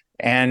trafficking.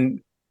 And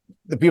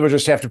the people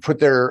just have to put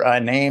their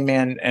name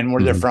in and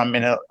where they're from,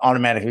 and it'll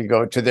automatically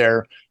go to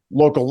their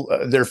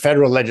their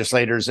federal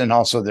legislators and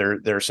also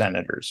their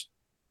senators.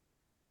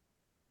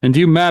 And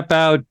do you map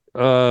out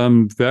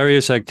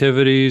various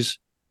activities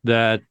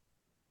that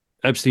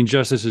Epstein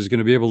Justice is going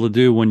to be able to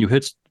do when you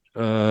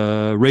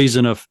raise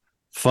enough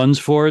funds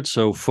for it,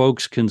 so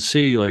folks can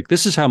see, like,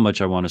 this is how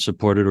much I want to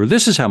support it, or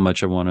this is how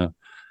much I want to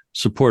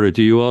support it?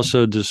 Do you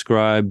also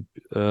describe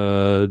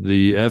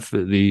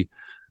the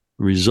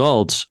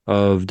results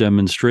of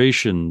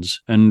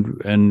demonstrations,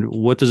 and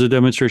what does a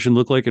demonstration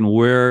look like, and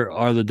where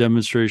are the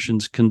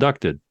demonstrations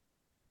conducted?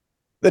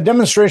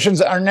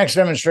 Our next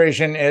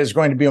demonstration is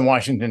going to be in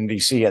Washington,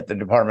 D.C. at the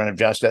Department of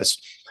Justice.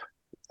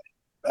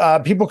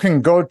 People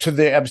can go to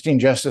the Epstein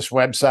Justice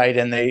website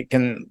and they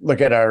can look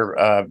at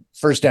our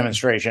first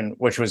demonstration,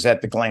 which was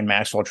at the Ghislaine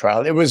Maxwell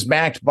trial. It was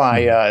backed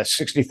by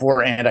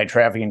 64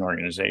 anti-trafficking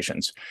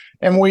organizations.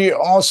 And we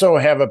also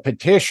have a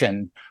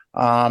petition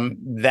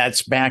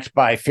that's backed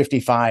by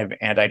 55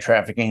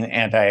 anti-trafficking,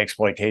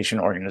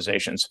 anti-exploitation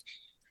organizations.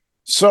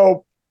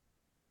 So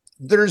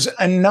there's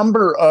a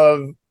number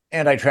of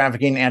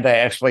anti-trafficking,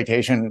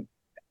 anti-exploitation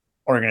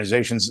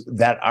organizations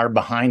that are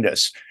behind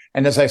us.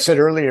 And as I said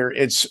earlier,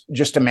 it's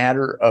just a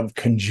matter of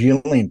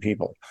congealing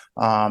people,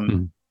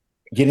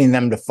 getting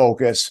them to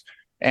focus.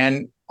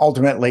 And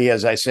ultimately,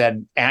 as I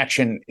said,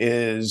 action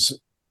is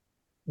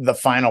the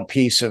final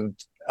piece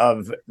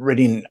of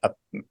ridding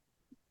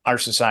our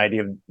society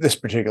of this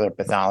particular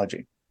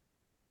pathology.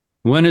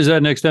 When is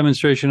that next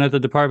demonstration at the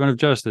Department of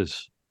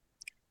Justice?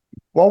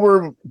 Well,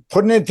 we're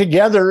putting it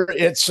together.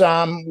 It's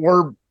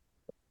we're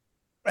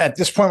at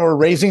this point, we're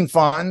raising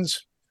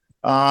funds.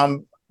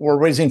 We're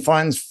raising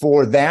funds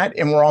for that,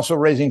 and we're also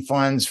raising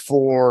funds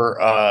for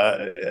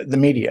the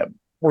media.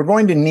 We're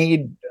going to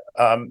need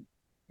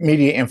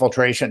media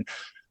infiltration.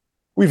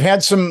 We've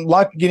had some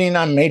luck getting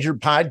on major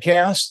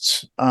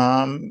podcasts,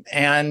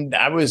 and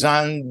I was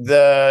on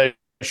the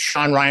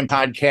Sean Ryan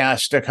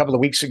podcast a couple of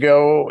weeks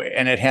ago,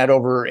 and it had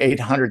over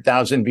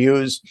 800,000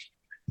 views.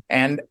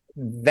 And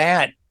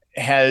that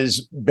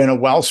has been a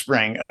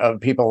wellspring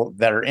of people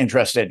that are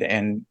interested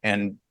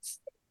in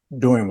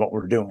doing what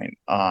we're doing,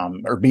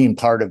 or being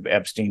part of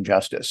Epstein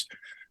Justice.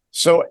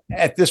 So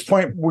at this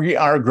point, we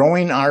are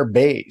growing our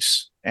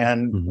base.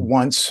 And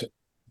once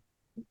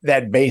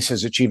that base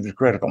has achieved a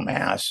critical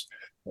mass,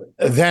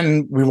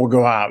 then we will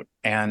go out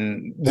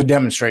and the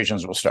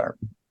demonstrations will start.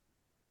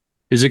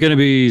 Is it going to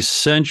be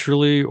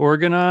centrally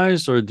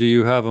organized, or do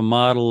you have a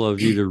model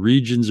of either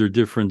regions or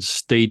different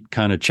state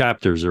kind of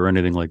chapters or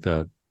anything like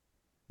that?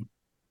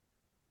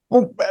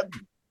 Well,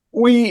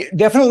 we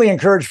definitely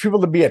encourage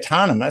people to be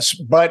autonomous,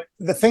 but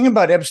the thing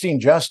about Epstein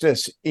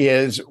Justice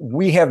is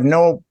we have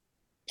no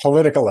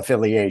political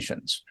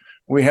affiliations.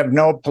 We have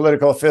no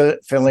political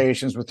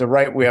affiliations with the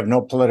right. We have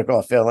no political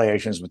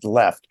affiliations with the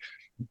left.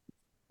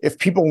 If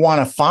people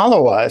want to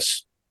follow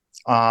us,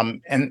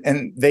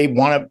 and they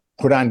want to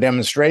put on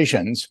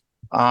demonstrations,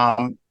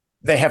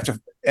 they have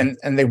to, and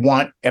they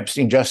want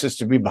Epstein Justice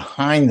to be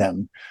behind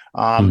them.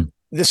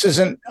 This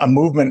isn't a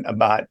movement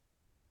about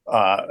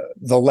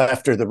the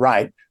left or the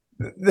right.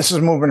 This is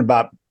a movement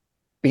about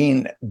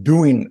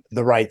doing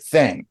the right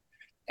thing.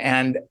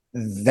 And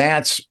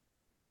that's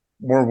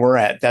where we're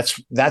at.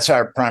 That's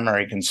our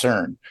primary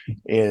concern,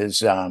 is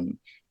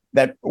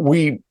that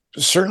we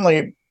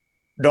certainly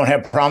don't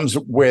have problems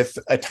with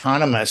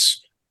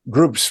autonomous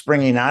groups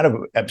springing out of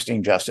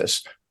Epstein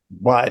Justice.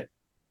 But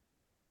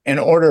in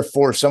order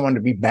for someone to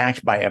be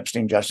backed by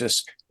Epstein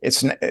Justice,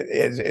 it's not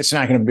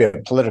going to be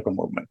a political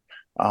movement.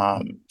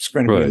 It's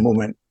going to be a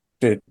movement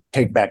to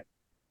take back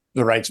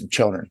the rights of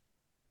children.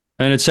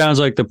 And it sounds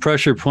like the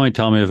pressure point,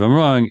 tell me if I'm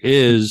wrong,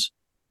 is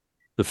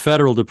the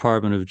federal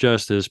Department of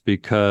Justice,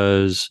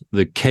 because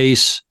the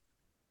case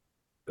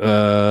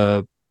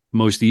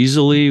most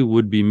easily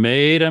would be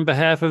made on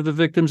behalf of the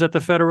victims at the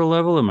federal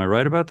level. Am I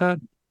right about that?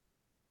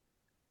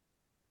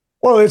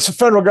 Well, it's the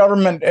federal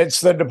government.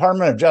 It's the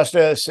Department of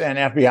Justice and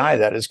FBI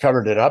that has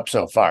covered it up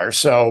so far.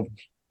 So,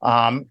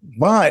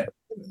 but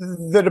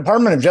the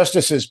Department of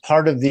Justice is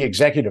part of the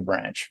executive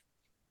branch.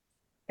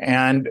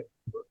 And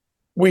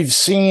we've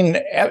seen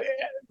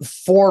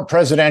 4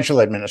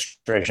 presidential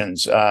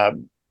administrations.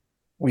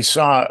 We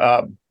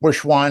saw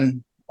Bush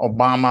 1,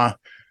 Obama,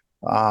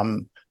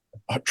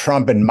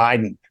 Trump, and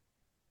Biden.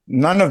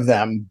 None of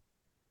them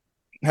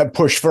have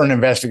pushed for an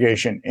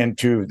investigation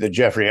into the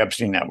Jeffrey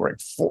Epstein network.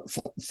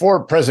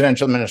 Four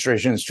presidential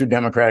administrations, 2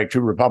 Democratic,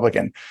 2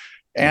 Republican.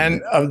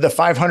 And of the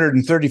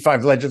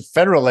 535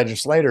 federal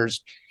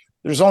legislators,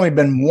 there's only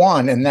been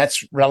one, and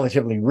that's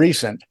relatively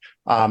recent,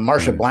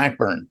 Marsha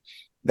Blackburn,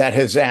 that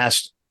has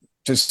asked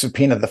to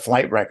subpoena the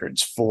flight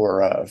records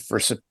for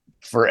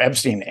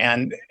Epstein.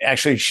 And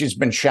actually, she's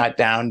been shot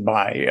down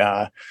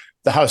by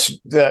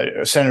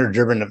the Senator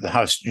Durbin of the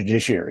House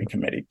Judiciary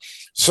Committee.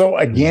 So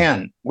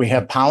again, we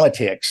have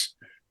politics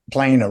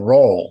playing a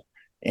role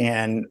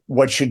in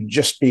what should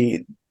just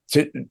be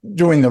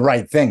doing the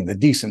right thing, the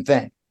decent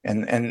thing.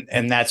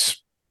 And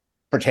that's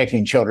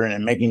protecting children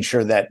and making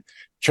sure that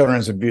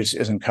children's abuse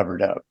isn't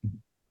covered up.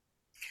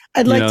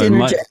 I'd like to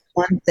interject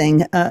one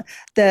thing,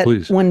 that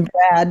Please. When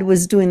Brad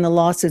was doing the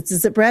lawsuits,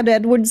 is it Brad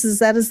Edwards? Is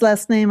that his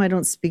last name? I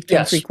don't speak to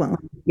him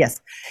frequently. Yes.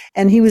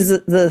 And he was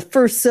the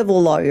first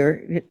civil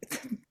lawyer,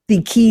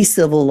 the key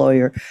civil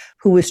lawyer,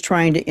 who was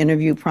trying to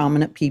interview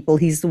prominent people.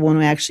 He's the one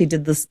who actually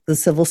did the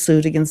civil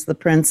suit against the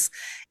prince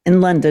in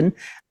London.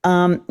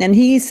 And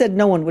he said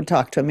no one would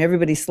talk to him.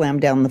 Everybody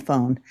slammed down the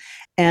phone.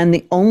 And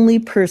the only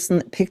person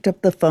that picked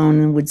up the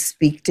phone and would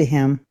speak to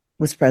him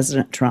was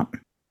President Trump.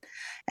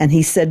 And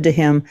he said to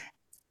him,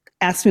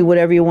 ask me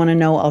whatever you want to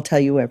know, I'll tell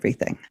you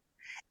everything.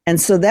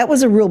 And so that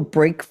was a real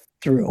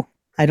breakthrough.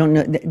 I don't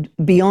know,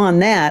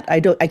 beyond that,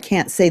 I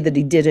can't say that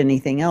he did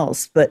anything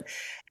else, but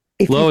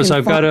if Lois,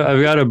 I've got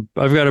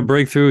a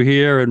breakthrough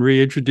here and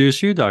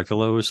reintroduce you, Dr.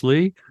 Lois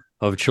Lee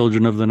of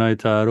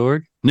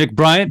childrenofthenight.org, Nick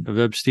Bryant of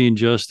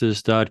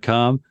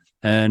EpsteinJustice.com,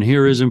 and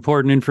here is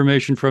important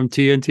information from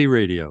TNT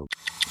Radio.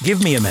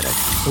 Give me a minute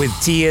with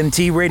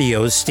TNT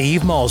Radio's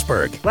Steve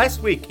Malzberg.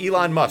 Last week,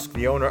 Elon Musk,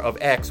 the owner of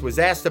X, was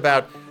asked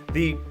about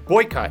the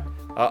boycott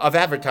of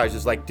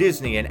advertisers like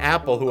Disney and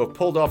Apple who have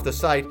pulled off the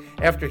site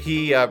after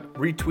he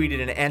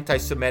retweeted an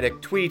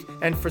anti-Semitic tweet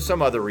and for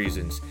some other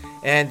reasons.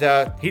 And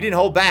he didn't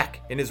hold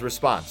back in his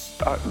response.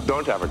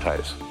 Don't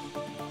advertise.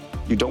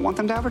 You don't want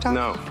them to advertise?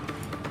 No.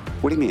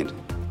 What do you mean?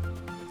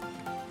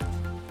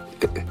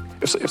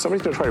 If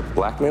somebody's going to try to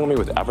blackmail me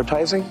with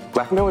advertising,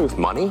 blackmail me with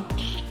money,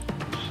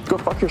 go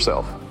fuck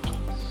yourself.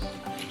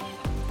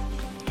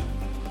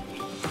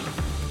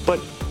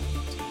 But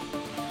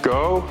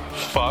go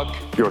fuck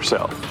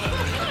yourself.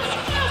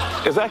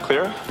 Is that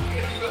clear?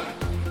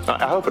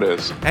 I hope it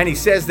is. And he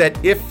says that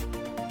if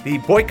the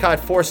boycott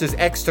forces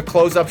X to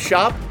close up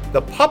shop,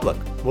 the public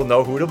will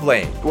know who to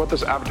blame. What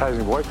this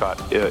advertising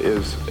boycott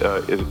is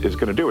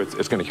going to do,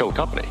 it's going to kill the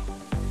company.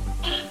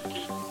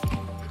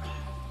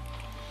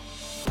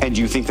 And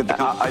you think that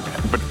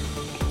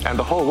and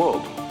the whole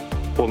world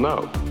will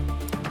know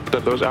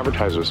that those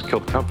advertisers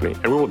killed the company,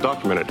 and we will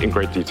document it in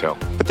great detail.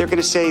 But they're going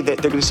to say,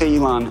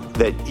 Elon,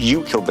 that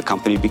you killed the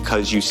company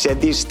because you said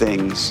these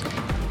things,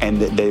 and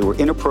that they were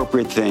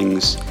inappropriate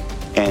things,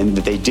 and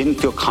that they didn't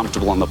feel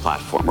comfortable on the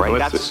platform, right?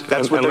 That's what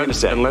they're going to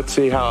say. And let's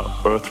see how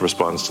Earth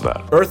responds to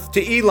that. Earth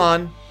to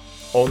Elon,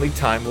 only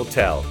time will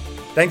tell.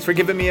 Thanks for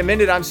giving me a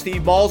minute. I'm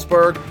Steve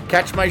Malzberg.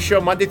 Catch my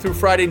show Monday through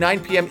Friday, 9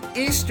 p.m.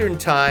 Eastern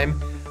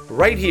Time,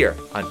 right here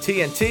on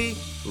TNT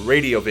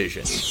Radio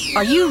Vision.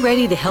 Are you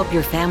ready to help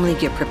your family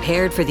get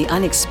prepared for the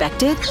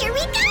unexpected? Here we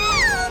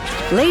go!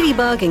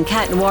 Ladybug and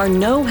Cat Noir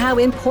know how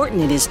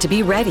important it is to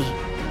be ready,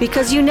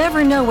 because you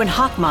never know when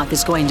Hawkmoth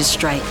is going to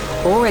strike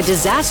or a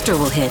disaster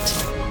will hit.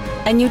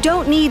 And you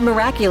don't need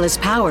miraculous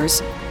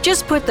powers.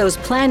 Just put those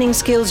planning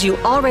skills you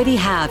already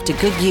have to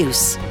good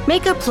use.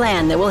 Make a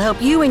plan that will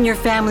help you and your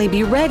family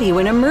be ready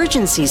when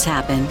emergencies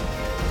happen.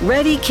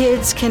 Ready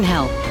Kids can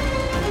help.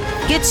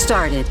 Get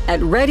started at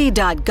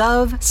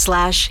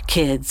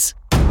ready.gov/kids.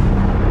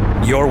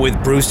 You're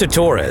with Bruce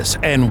Torres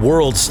and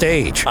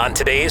Worldstage on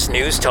today's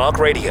News Talk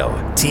Radio,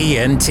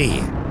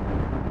 TNT.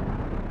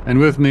 And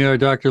with me are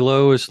Dr.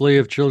 Lois Lee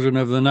of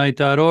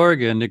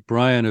childrenofthenight.org and Nick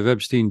Bryant of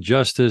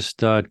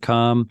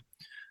EpsteinJustice.com.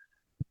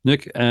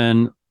 Nick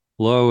and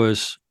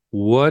Lois,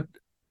 what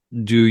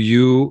do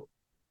you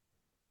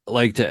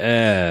like to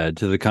add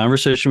to the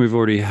conversation we've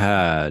already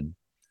had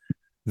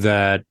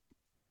that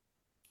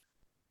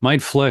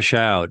might flesh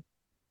out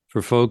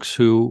for folks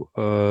who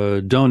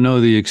don't know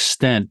the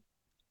extent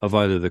of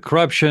either the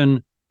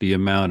corruption, the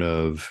amount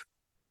of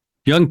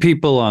young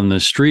people on the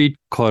street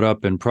caught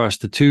up in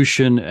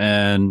prostitution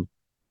and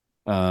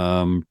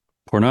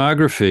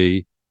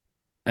pornography,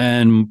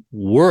 and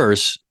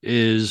worse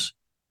is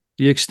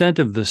the extent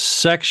of the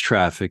sex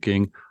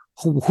trafficking?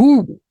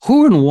 Who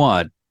and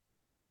what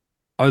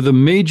are the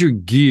major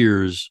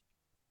gears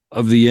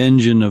of the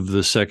engine of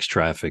the sex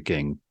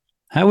trafficking?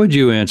 How would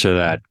you answer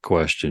that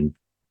question,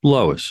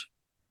 Lois?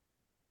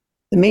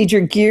 The major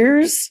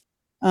gears?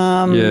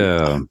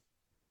 Yeah.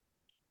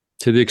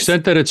 To the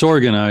extent that it's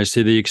organized,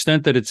 to the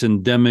extent that it's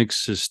endemic,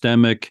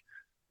 systemic.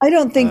 I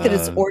don't think that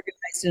it's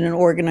organized in an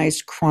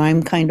organized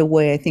crime kind of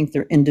way. I think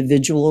they're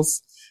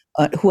individuals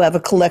who have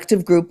a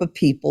collective group of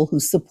people who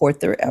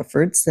support their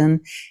efforts, and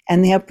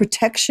they have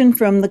protection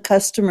from the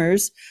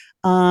customers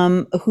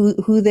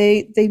who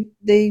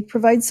they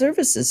provide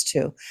services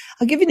to.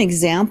 I'll give you an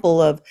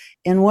example of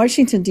in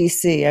Washington,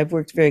 D.C., I've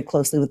worked very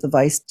closely with the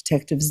vice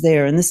detectives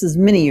there, and this is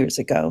many years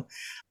ago.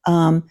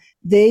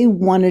 They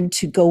wanted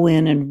to go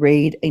in and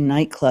raid a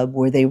nightclub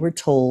where they were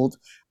told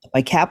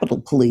by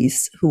Capitol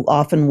Police, who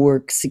often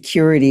work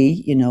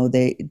security,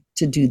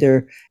 to do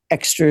their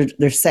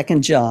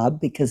second job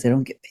because they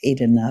don't get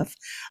paid enough,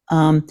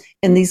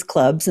 in these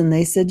clubs. And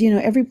they said,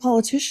 every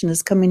politician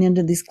is coming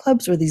into these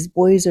clubs where these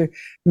boys are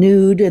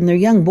nude and they're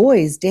young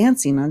boys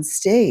dancing on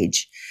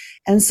stage.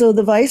 And so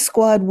the vice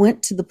squad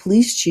went to the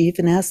police chief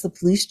and asked the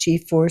police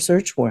chief for a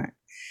search warrant.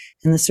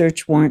 And the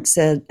search warrant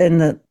said,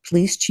 and the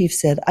police chief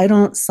said, I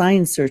don't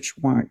sign search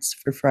warrants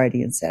for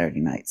Friday and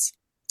Saturday nights.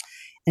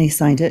 And he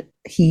signed it,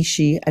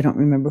 she, I don't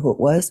remember who it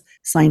was,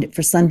 signed it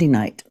for Sunday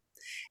night.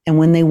 And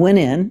when they went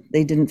in,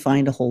 they didn't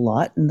find a whole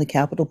lot. And the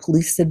Capitol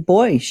Police said,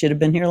 boy, you should have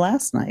been here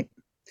last night.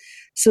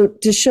 So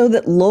to show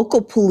that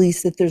local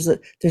police, that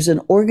there's an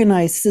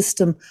organized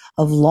system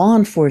of law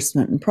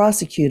enforcement and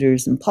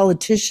prosecutors and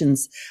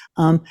politicians,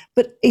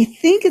 but I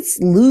think it's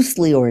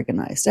loosely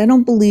organized. I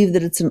don't believe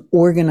that it's an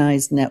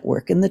organized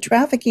network. And the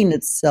trafficking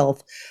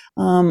itself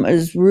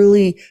is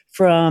really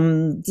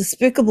from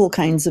despicable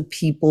kinds of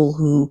people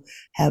who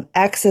have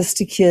access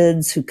to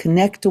kids, who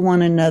connect to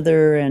one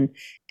another, and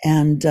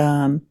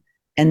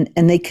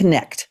they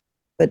connect.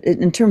 But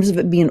in terms of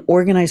it being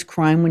organized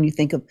crime, when you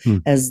think of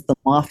as the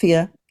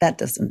mafia, that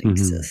doesn't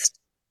exist.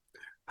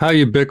 How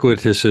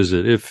ubiquitous is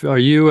it? Are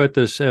you at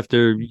this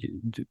after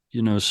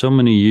so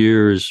many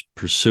years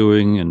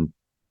pursuing and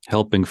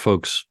helping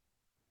folks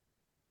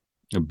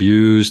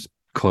abused,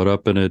 caught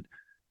up in it?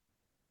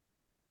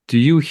 Do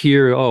you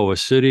hear, a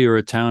city or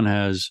a town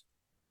has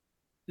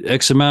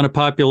X amount of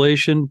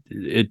population?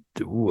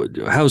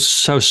 How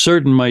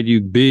certain might you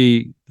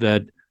be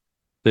that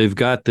they've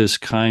got this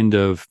kind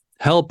of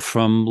help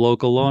from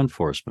local law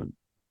enforcement?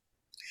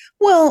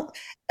 Well,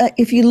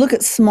 if you look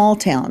at small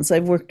towns,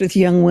 I've worked with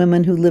young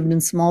women who lived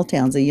in small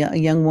towns. A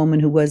young woman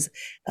who was,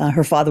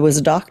 her father was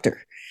a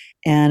doctor,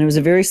 and it was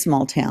a very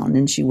small town,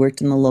 and she worked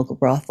in the local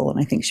brothel, and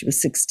I think she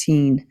was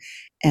 16.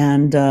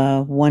 And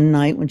one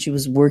night when she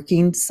was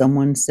working,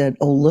 someone said,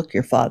 "Oh, look,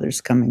 your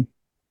father's coming."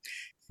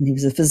 And he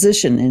was a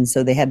physician, and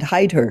so they had to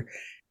hide her.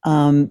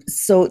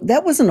 So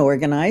that wasn't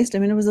organized. I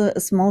mean, it was a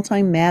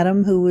small-time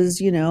madam who was,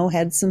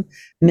 had some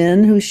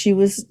men who she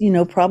was,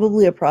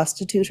 probably a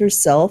prostitute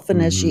herself.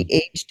 And as she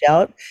aged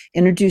out,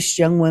 introduced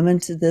young women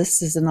to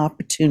this as an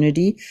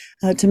opportunity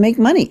to make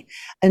money.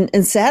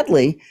 And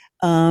sadly,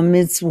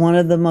 it's one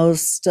of the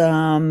most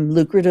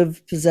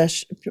lucrative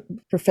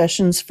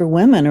professions for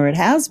women, or it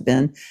has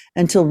been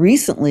until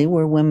recently,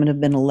 where women have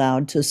been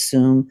allowed to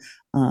assume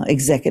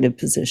executive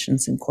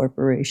positions in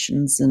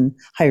corporations and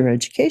higher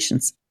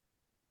educations.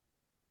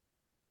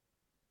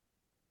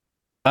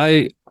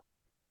 I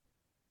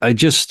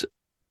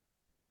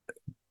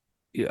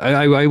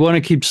want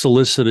to keep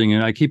soliciting,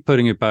 and I keep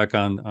putting it back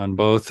on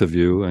both of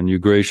you, and you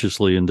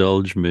graciously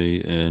indulge me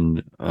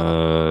in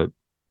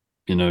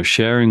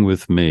sharing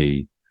with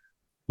me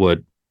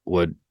what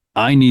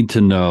I need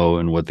to know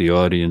and what the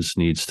audience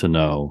needs to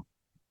know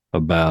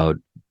about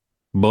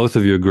both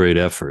of your great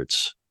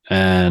efforts.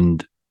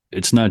 And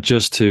it's not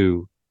just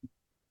to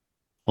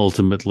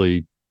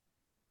ultimately,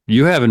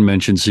 you haven't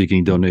mentioned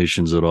seeking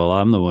donations at all.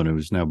 I'm the one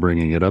who's now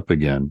bringing it up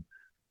again,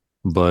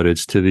 but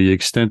it's to the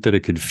extent that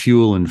it could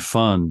fuel and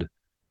fund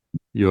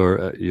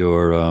your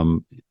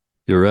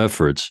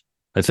efforts.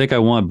 I think I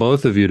want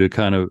both of you to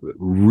kind of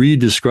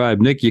re-describe.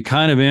 Nick, you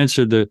kind of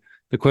answered the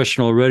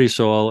question already,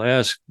 so I'll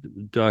ask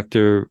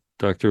Dr.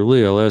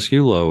 Lee, I'll ask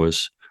you,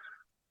 Lois,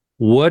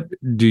 what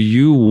do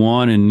you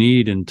want and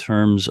need in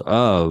terms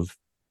of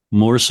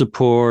more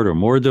support or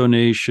more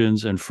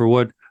donations, and for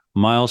what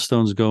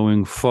milestones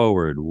going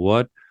forward?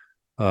 What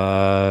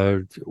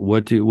are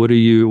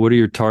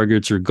your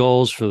targets or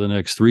goals for the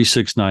next 3,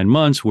 6, 9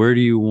 months? Where do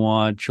you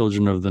want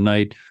Children of the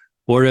Night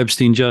or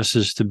Epstein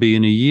Justice to be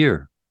in a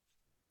year?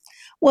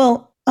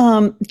 Well,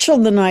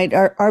 Children of the Night,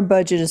 our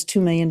budget is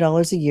 $2 million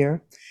a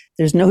year.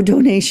 There's no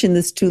donation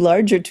that's too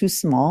large or too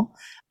small.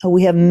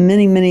 We have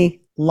many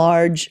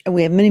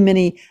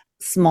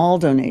small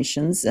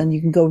donations, and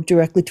you can go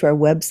directly to our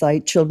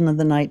website,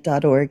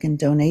 childrenofthenight.org, and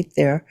donate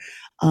there.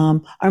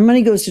 Our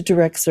money goes to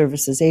direct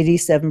services.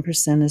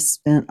 87% is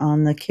spent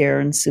on the care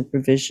and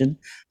supervision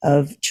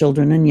of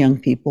children and young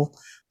people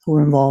who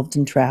are involved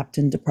and trapped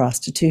into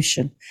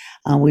prostitution.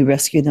 We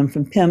rescue them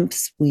from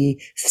pimps.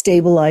 We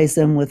stabilize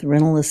them with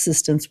rental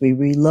assistance. We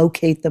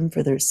relocate them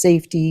for their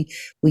safety.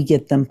 We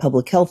get them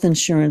public health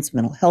insurance,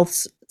 mental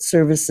health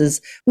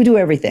services. We do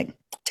everything.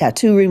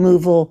 Tattoo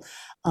removal.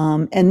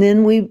 And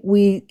then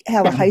we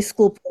have a high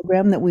school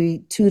program that we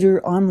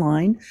tutor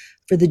online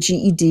for the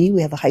GED.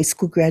 We have a high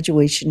school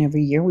graduation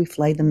every year. We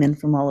fly them in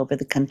from all over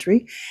the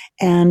country.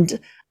 And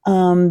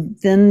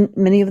then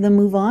many of them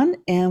move on,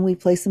 and we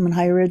place them in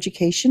higher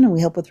education, and we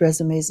help with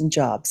resumes and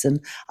jobs. And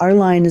our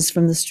line is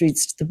from the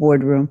streets to the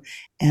boardroom,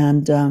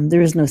 and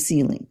there is no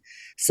ceiling.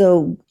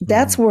 So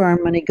that's where our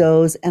money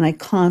goes. And I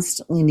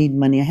constantly need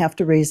money. I have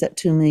to raise that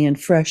 2 million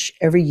fresh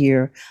every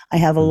year. I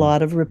have a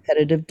lot of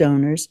repetitive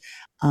donors.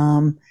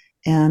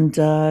 And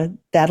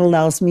that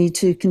allows me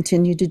to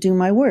continue to do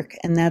my work.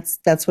 And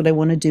that's what I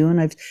want to do. And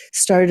I've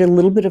started a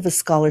little bit of a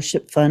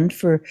scholarship fund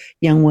for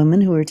young women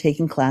who are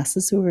taking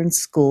classes, who are in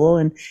school.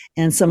 And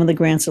some of the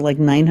grants are like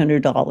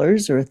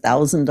 $900 or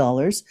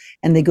 $1,000,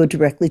 and they go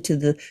directly to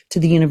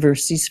the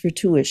universities for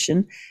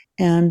tuition.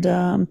 And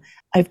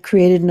I've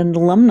created an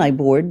alumni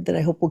board that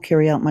I hope will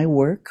carry out my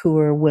work, who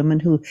are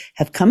women who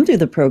have come through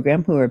the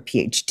program, who are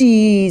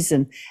PhDs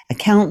and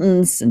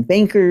accountants and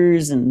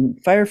bankers and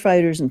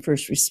firefighters and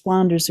first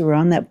responders who are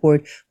on that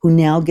board, who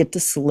now get to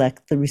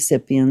select the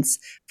recipients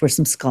for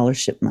some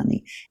scholarship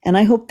money. And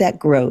I hope that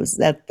grows.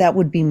 That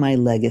would be my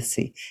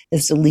legacy,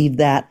 is to leave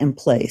that in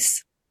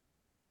place.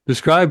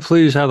 Describe,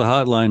 please, how the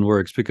hotline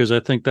works, because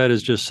I think that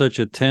is just such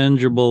a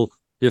tangible,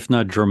 if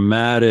not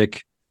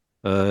dramatic,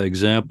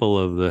 example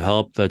of the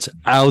help that's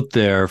out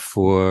there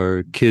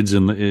for kids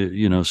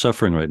in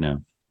suffering right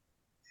now.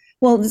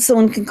 Well,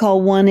 someone can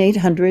call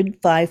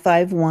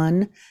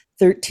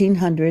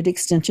 1-800-551-1300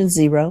 extension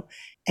 0,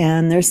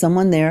 and there's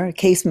someone there, a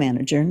case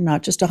manager,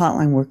 not just a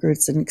hotline worker.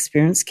 It's an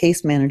experienced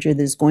case manager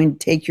that's going to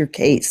take your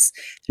case.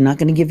 They're not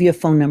going to give you a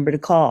phone number to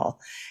call.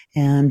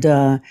 And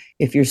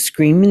if you're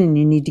screaming and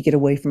you need to get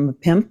away from a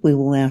pimp, we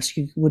will ask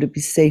you, would it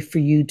be safe for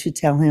you to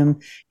tell him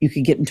you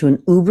could get into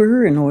an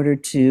Uber in order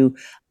to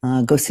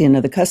go see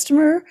another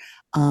customer?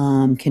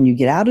 Can you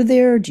get out of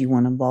there? Do you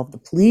want to involve the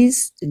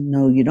police?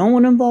 No, you don't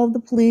want to involve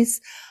the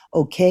police.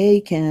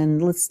 Okay,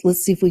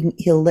 let's see if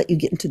he'll let you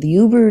get into the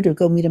Uber to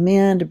go meet a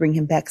man to bring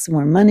him back some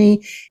more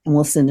money, and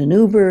we'll send an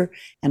Uber.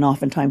 And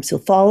oftentimes he'll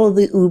follow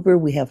the Uber.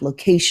 We have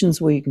locations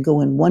where you can go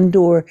in one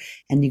door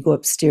and you go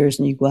upstairs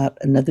and you go out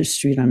another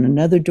street on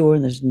another door,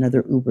 and there's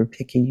another Uber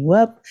picking you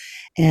up.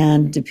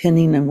 And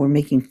depending on, we're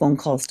making phone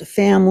calls to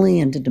family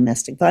and to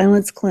domestic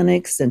violence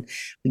clinics, and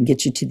we can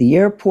get you to the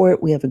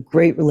airport. We have a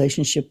great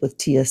relationship with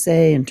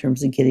TSA in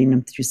terms of getting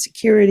them through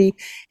security,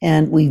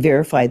 and we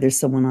verify there's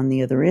someone on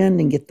the other end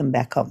and get them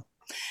back home.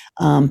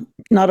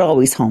 Not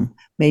always home.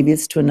 Maybe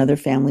it's to another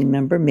family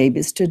member.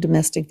 Maybe it's to a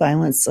domestic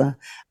violence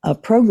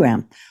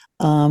program.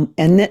 And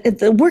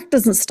the work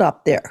doesn't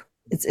stop there.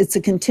 It's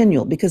a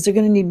continual, because they're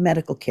going to need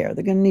medical care.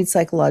 They're going to need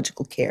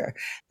psychological care.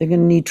 They're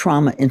going to need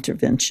trauma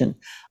intervention.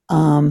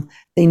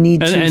 They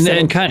need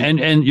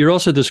and you're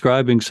also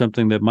describing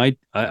something that might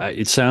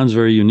it sounds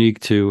very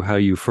unique to how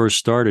you first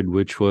started,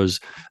 which was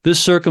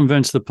this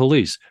circumvents the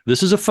police.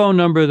 This is a phone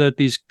number that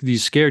these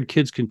scared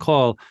kids can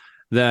call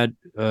that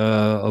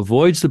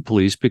avoids the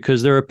police,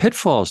 because there are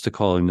pitfalls to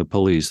calling the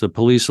police. The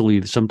police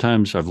will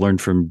sometimes, I've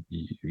learned from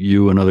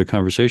you and other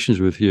conversations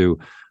with you,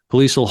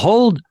 police will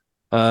hold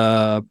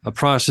a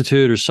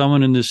prostitute or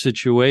someone in this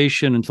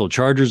situation until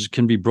charges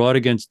can be brought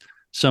against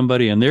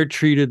somebody, and they're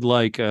treated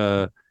like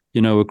a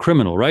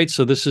criminal, right?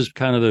 So this is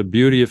kind of the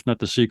beauty, if not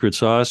the secret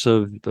sauce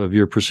of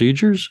your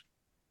procedures.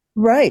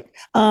 Right.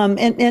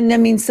 And I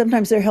mean,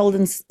 sometimes they're held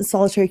in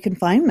solitary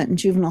confinement in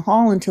juvenile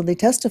hall until they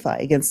testify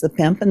against the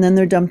pimp, and then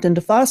they're dumped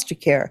into foster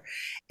care.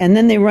 And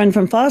then they run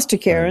from foster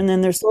care, and then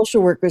their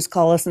social workers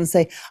call us and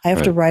say, I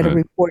have to write a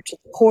report to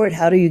the court.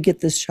 How do you get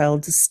this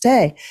child to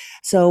stay?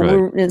 So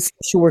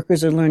social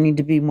workers are learning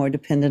to be more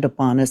dependent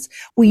upon us.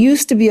 We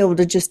used to be able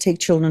to just take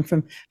children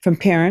from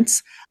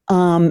parents,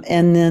 and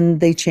then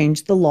they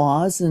changed the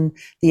laws, and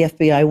the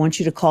FBI wants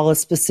you to call a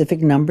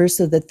specific number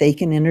so that they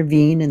can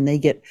intervene and they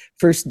get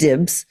first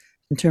dibs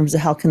in terms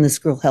of how can this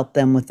girl help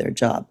them with their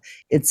job.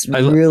 It's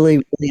really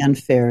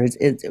unfair.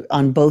 It's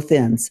on both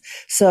ends.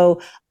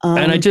 So,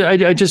 and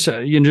I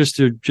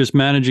just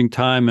managing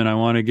time, and I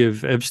want to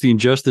give Epstein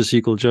justice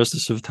equal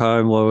justice of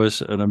time, Lois,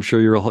 and I'm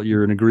sure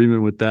you're in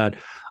agreement with that.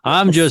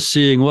 I'm just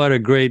seeing what a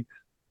great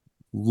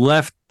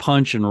left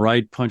punch and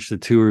right punch the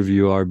two of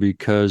you are,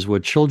 because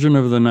what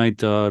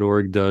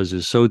childrenofthenight.org does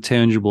is so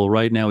tangible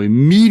right now,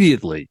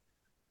 immediately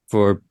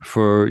for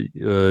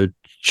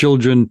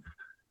children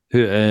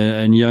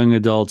and young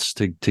adults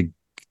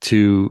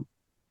to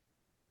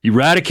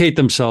eradicate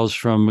themselves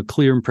from a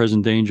clear and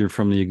present danger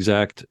from the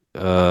exact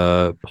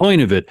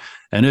point of it.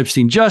 And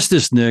Epstein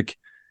justice, Nick,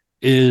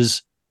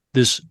 is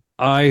this,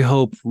 I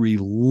hope,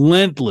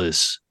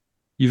 relentless.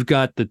 You've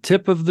got the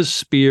tip of the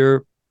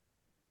spear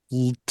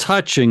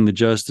touching the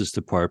Justice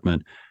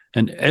Department,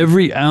 and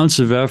every ounce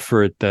of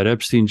effort that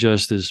Epstein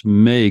Justice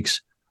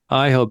makes,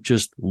 I hope,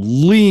 just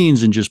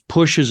leans and just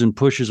pushes and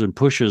pushes and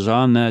pushes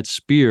on that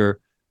spear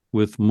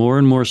with more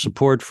and more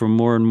support from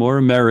more and more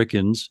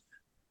Americans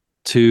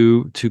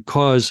to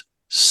cause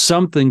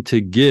something to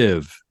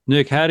give.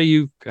 Nick, how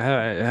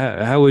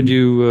would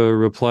you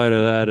reply to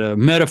that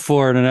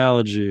metaphor and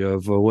analogy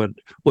of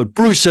what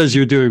Bruce says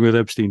you're doing with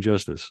Epstein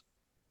Justice?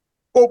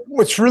 Well,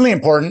 what's really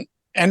important,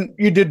 and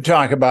you did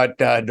talk about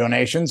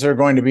donations are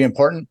going to be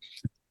important.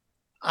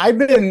 I've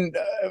been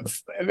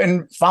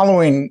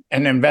following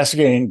and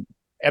investigating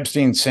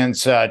Epstein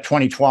since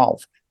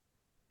 2012,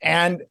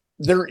 and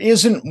there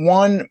isn't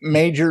one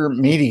major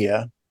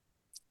media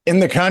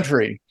in the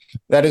country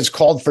that has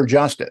called for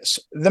justice.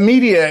 The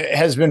media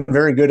has been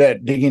very good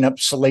at digging up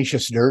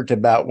salacious dirt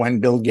about when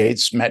Bill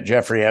Gates met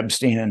Jeffrey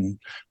Epstein and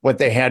what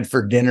they had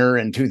for dinner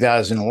in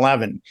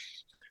 2011.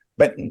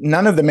 But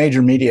none of the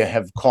major media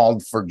have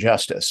called for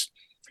justice.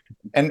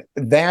 And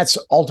that's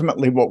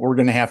ultimately what we're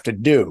going to have to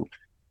do,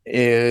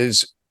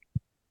 is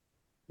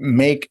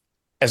make,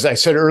 as I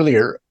said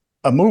earlier,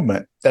 a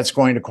movement that's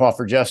going to call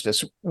for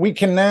justice. We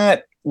cannot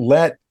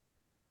let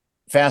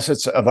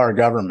facets of our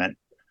government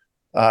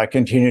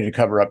continue to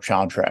cover up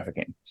child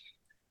trafficking.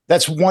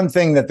 That's one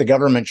thing that the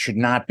government should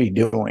not be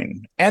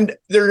doing. And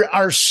there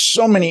are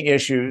so many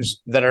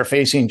issues that are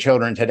facing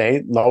children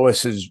today.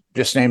 Lois has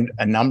just named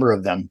a number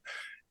of them.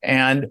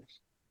 And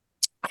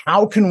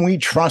how can we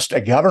trust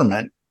a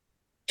government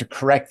to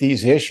correct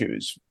these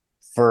issues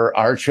for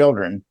our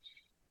children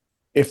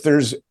if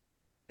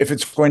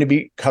it's going to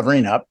be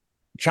covering up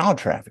child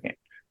trafficking?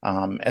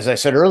 As I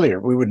said earlier,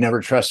 we would never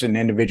trust an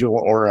individual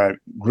or a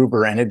group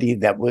or entity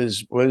that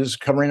was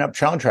covering up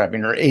child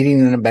trafficking or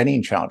aiding and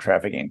abetting child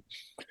trafficking.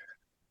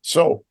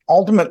 So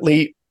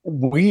ultimately,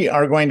 we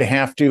are going to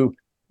have to,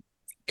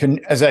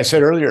 as I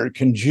said earlier,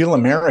 congeal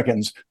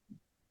Americans,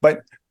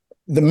 but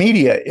the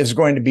media is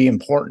going to be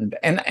important.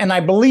 And I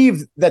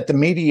believe that the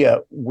media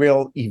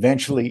will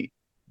eventually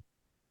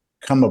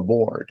come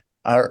aboard,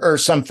 or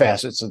some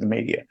facets of the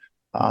media.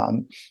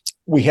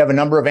 We have a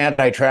number of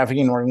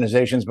anti-trafficking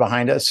organizations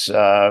behind us.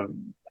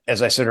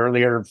 As I said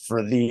earlier,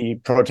 for the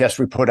protest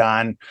we put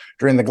on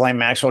during the Ghislaine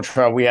Maxwell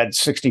trial, we had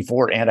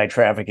 64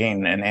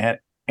 anti-trafficking and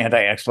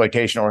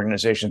anti-exploitation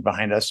organizations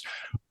behind us.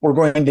 We're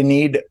going to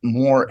need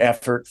more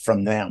effort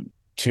from them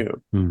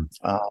too.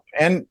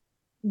 And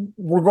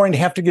we're going to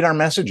have to get our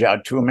message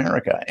out to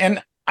America.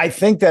 And I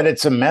think that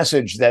it's a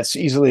message that's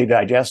easily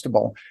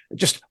digestible.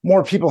 Just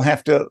more people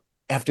have to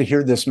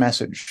hear this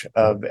message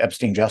of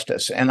Epstein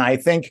justice. And I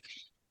think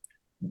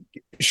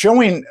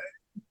given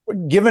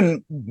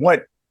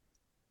what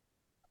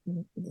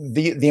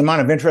the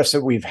amount of interest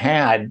that we've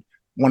had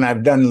when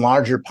I've done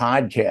larger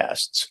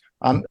podcasts,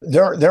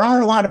 there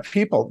are a lot of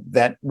people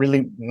that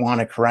really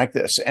want to correct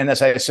this. And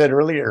as I said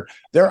earlier,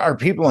 there are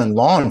people in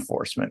law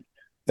enforcement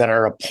that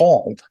are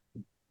appalled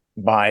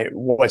by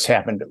what's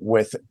happened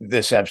with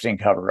this Epstein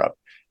cover-up.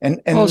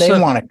 And also, they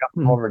want to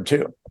come forward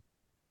too.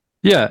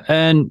 Yeah,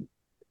 and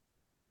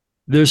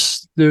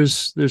there's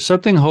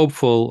something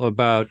hopeful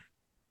about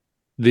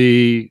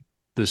the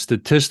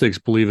statistics,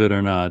 believe it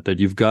or not, that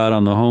you've got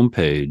on the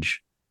homepage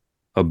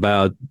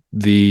about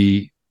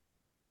the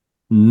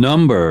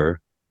number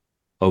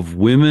of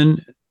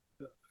women,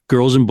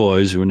 girls and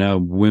boys who are now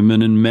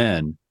women and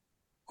men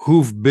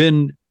who've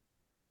been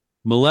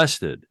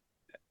molested,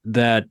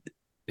 that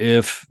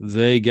if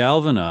they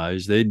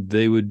galvanize,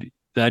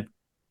 that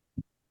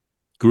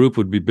group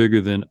would be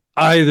bigger than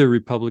either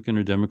Republican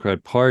or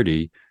Democrat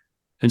party.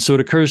 And so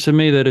it occurs to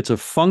me that it's a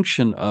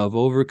function of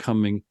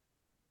overcoming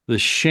the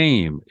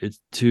shame. It's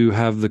to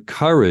have the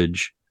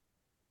courage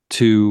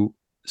to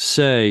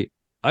say,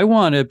 I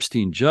want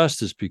Epstein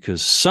justice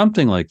because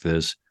something like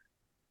this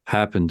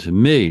happened to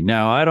me.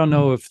 Now, I don't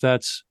know if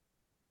that's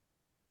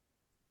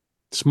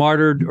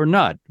smarter or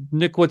not.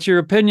 Nick, what's your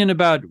opinion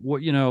about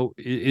what,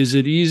 is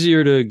it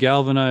easier to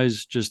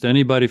galvanize just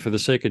anybody for the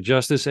sake of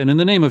justice? And in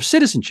the name of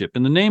citizenship,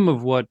 in the name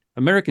of what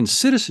American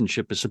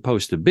citizenship is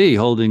supposed to be,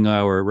 holding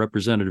our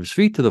representatives'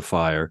 feet to the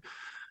fire,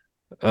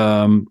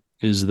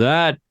 is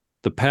that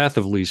the path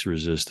of least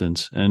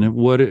resistance? And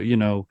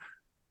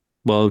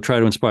try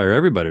to inspire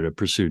everybody to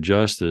pursue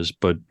justice,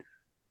 but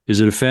is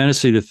it a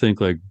fantasy to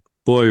think like,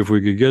 boy, if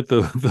we could get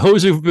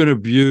those who've been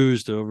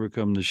abused to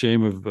overcome the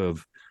shame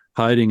of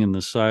hiding in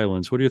the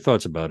silence? What are your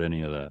thoughts about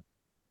any of that?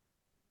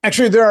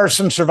 Actually, there are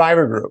some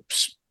survivor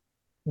groups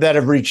that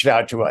have reached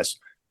out to us.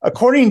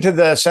 According to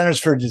the Centers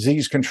for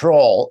Disease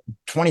Control,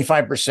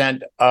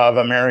 25% of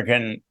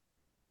American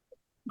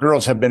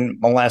girls have been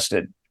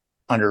molested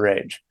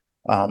underage.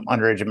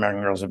 Underage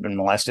American girls have been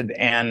molested.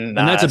 And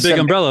that's a big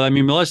umbrella. I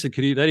mean, molested,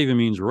 that even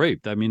means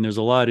raped. I mean, there's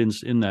a lot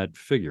in that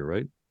figure,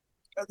 right?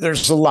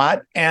 There's a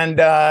lot. And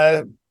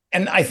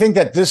I think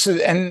that this is,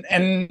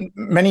 and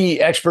many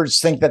experts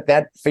think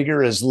that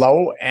figure is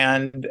low.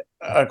 And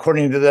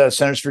according to the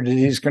Centers for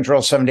Disease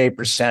Control, 7 to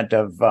 8%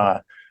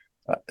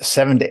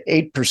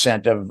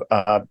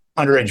 of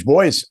underage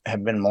boys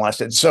have been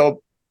molested.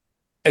 So,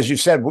 as you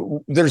said,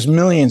 there's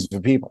millions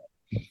of people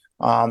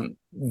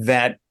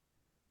that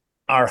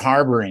are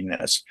harboring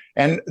this,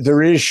 and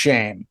there is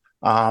shame,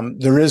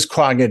 there is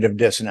cognitive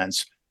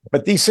dissonance,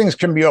 but these things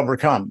can be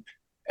overcome.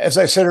 As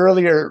I said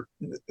earlier,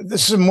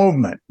 this is a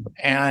movement,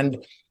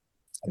 and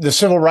the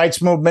civil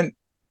rights movement,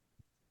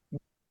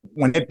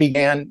 when it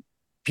began,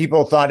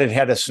 people thought it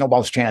had a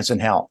snowball's chance in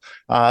hell.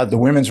 The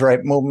women's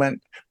rights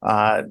movement,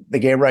 the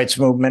gay rights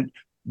movement,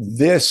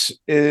 this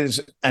is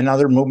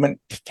another movement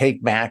to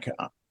take back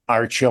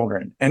our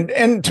children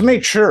and to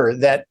make sure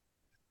that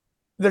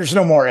there's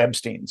no more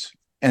Epsteins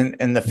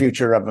in the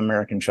future of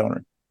American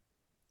children.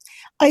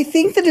 I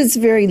think that it's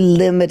very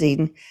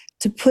limiting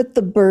to put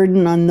the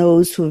burden on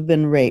those who have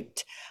been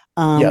raped.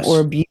 Yes. or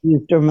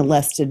abused or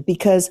molested,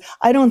 because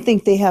I don't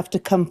think they have to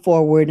come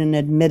forward and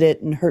admit it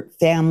and hurt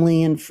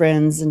family and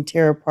friends and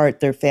tear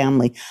apart their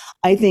family.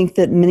 I think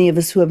that many of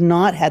us who have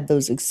not had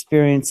those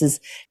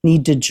experiences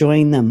need to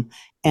join them.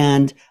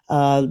 And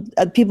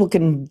people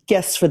can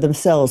guess for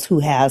themselves who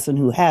has and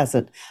who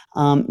hasn't.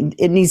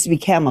 It needs to be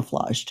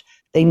camouflaged.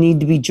 They need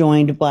to be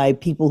joined by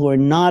people who are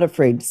not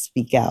afraid to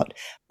speak out.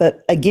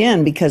 But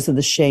again, because of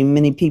the shame,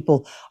 many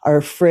people are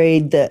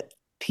afraid that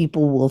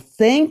people will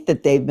think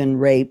that they've been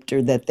raped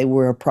or that they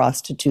were a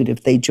prostitute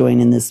if they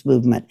join in this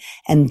movement.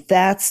 And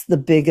that's the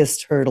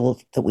biggest hurdle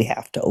that we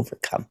have to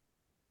overcome.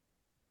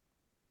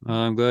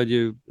 I'm glad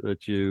you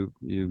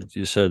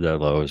said that,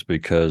 Lois,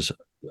 because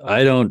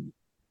I don't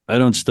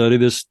study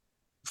this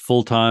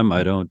full time.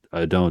 I don't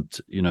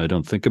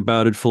think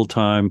about it full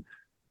time.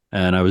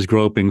 And I was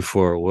groping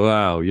for,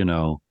 wow,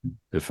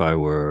 if I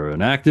were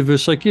an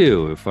activist like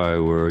you, if I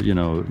were,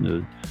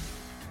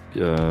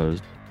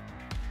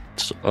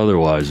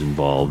 otherwise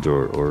involved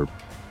or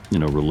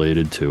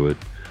related to it.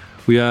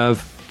 We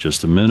have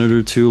just a minute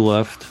or two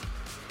left.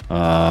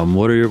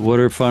 What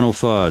are final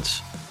thoughts?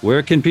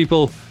 Where can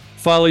people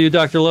follow you,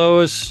 Dr.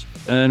 Lois,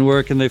 and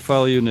where can they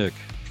follow you, Nick?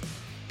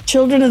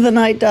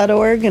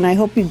 childrenofthenight.org, and I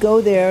hope you go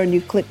there and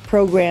you click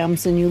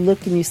programs and you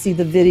look and you see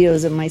the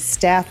videos of my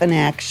staff in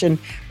action,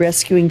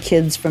 rescuing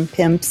kids from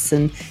pimps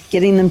and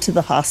getting them to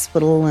the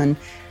hospital and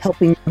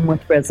helping them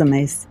with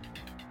resumes.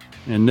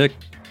 And Nick?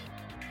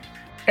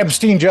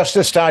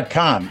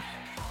 EpsteinJustice.com.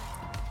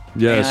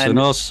 Yes, and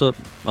also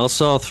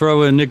I'll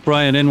throw in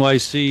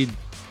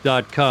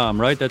NickBryantNYC.com,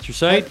 right? That's your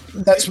site?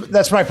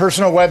 That's my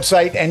personal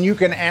website, and you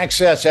can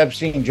access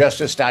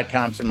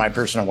EpsteinJustice.com from my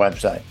personal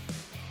website.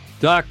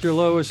 Dr.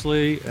 Lois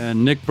Lee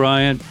and Nick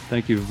Bryant,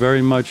 thank you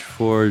very much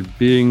for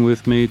being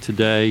with me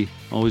today.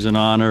 Always an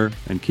honor,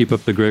 and keep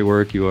up the great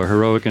work. You are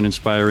heroic and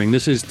inspiring.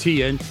 This is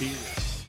TNT.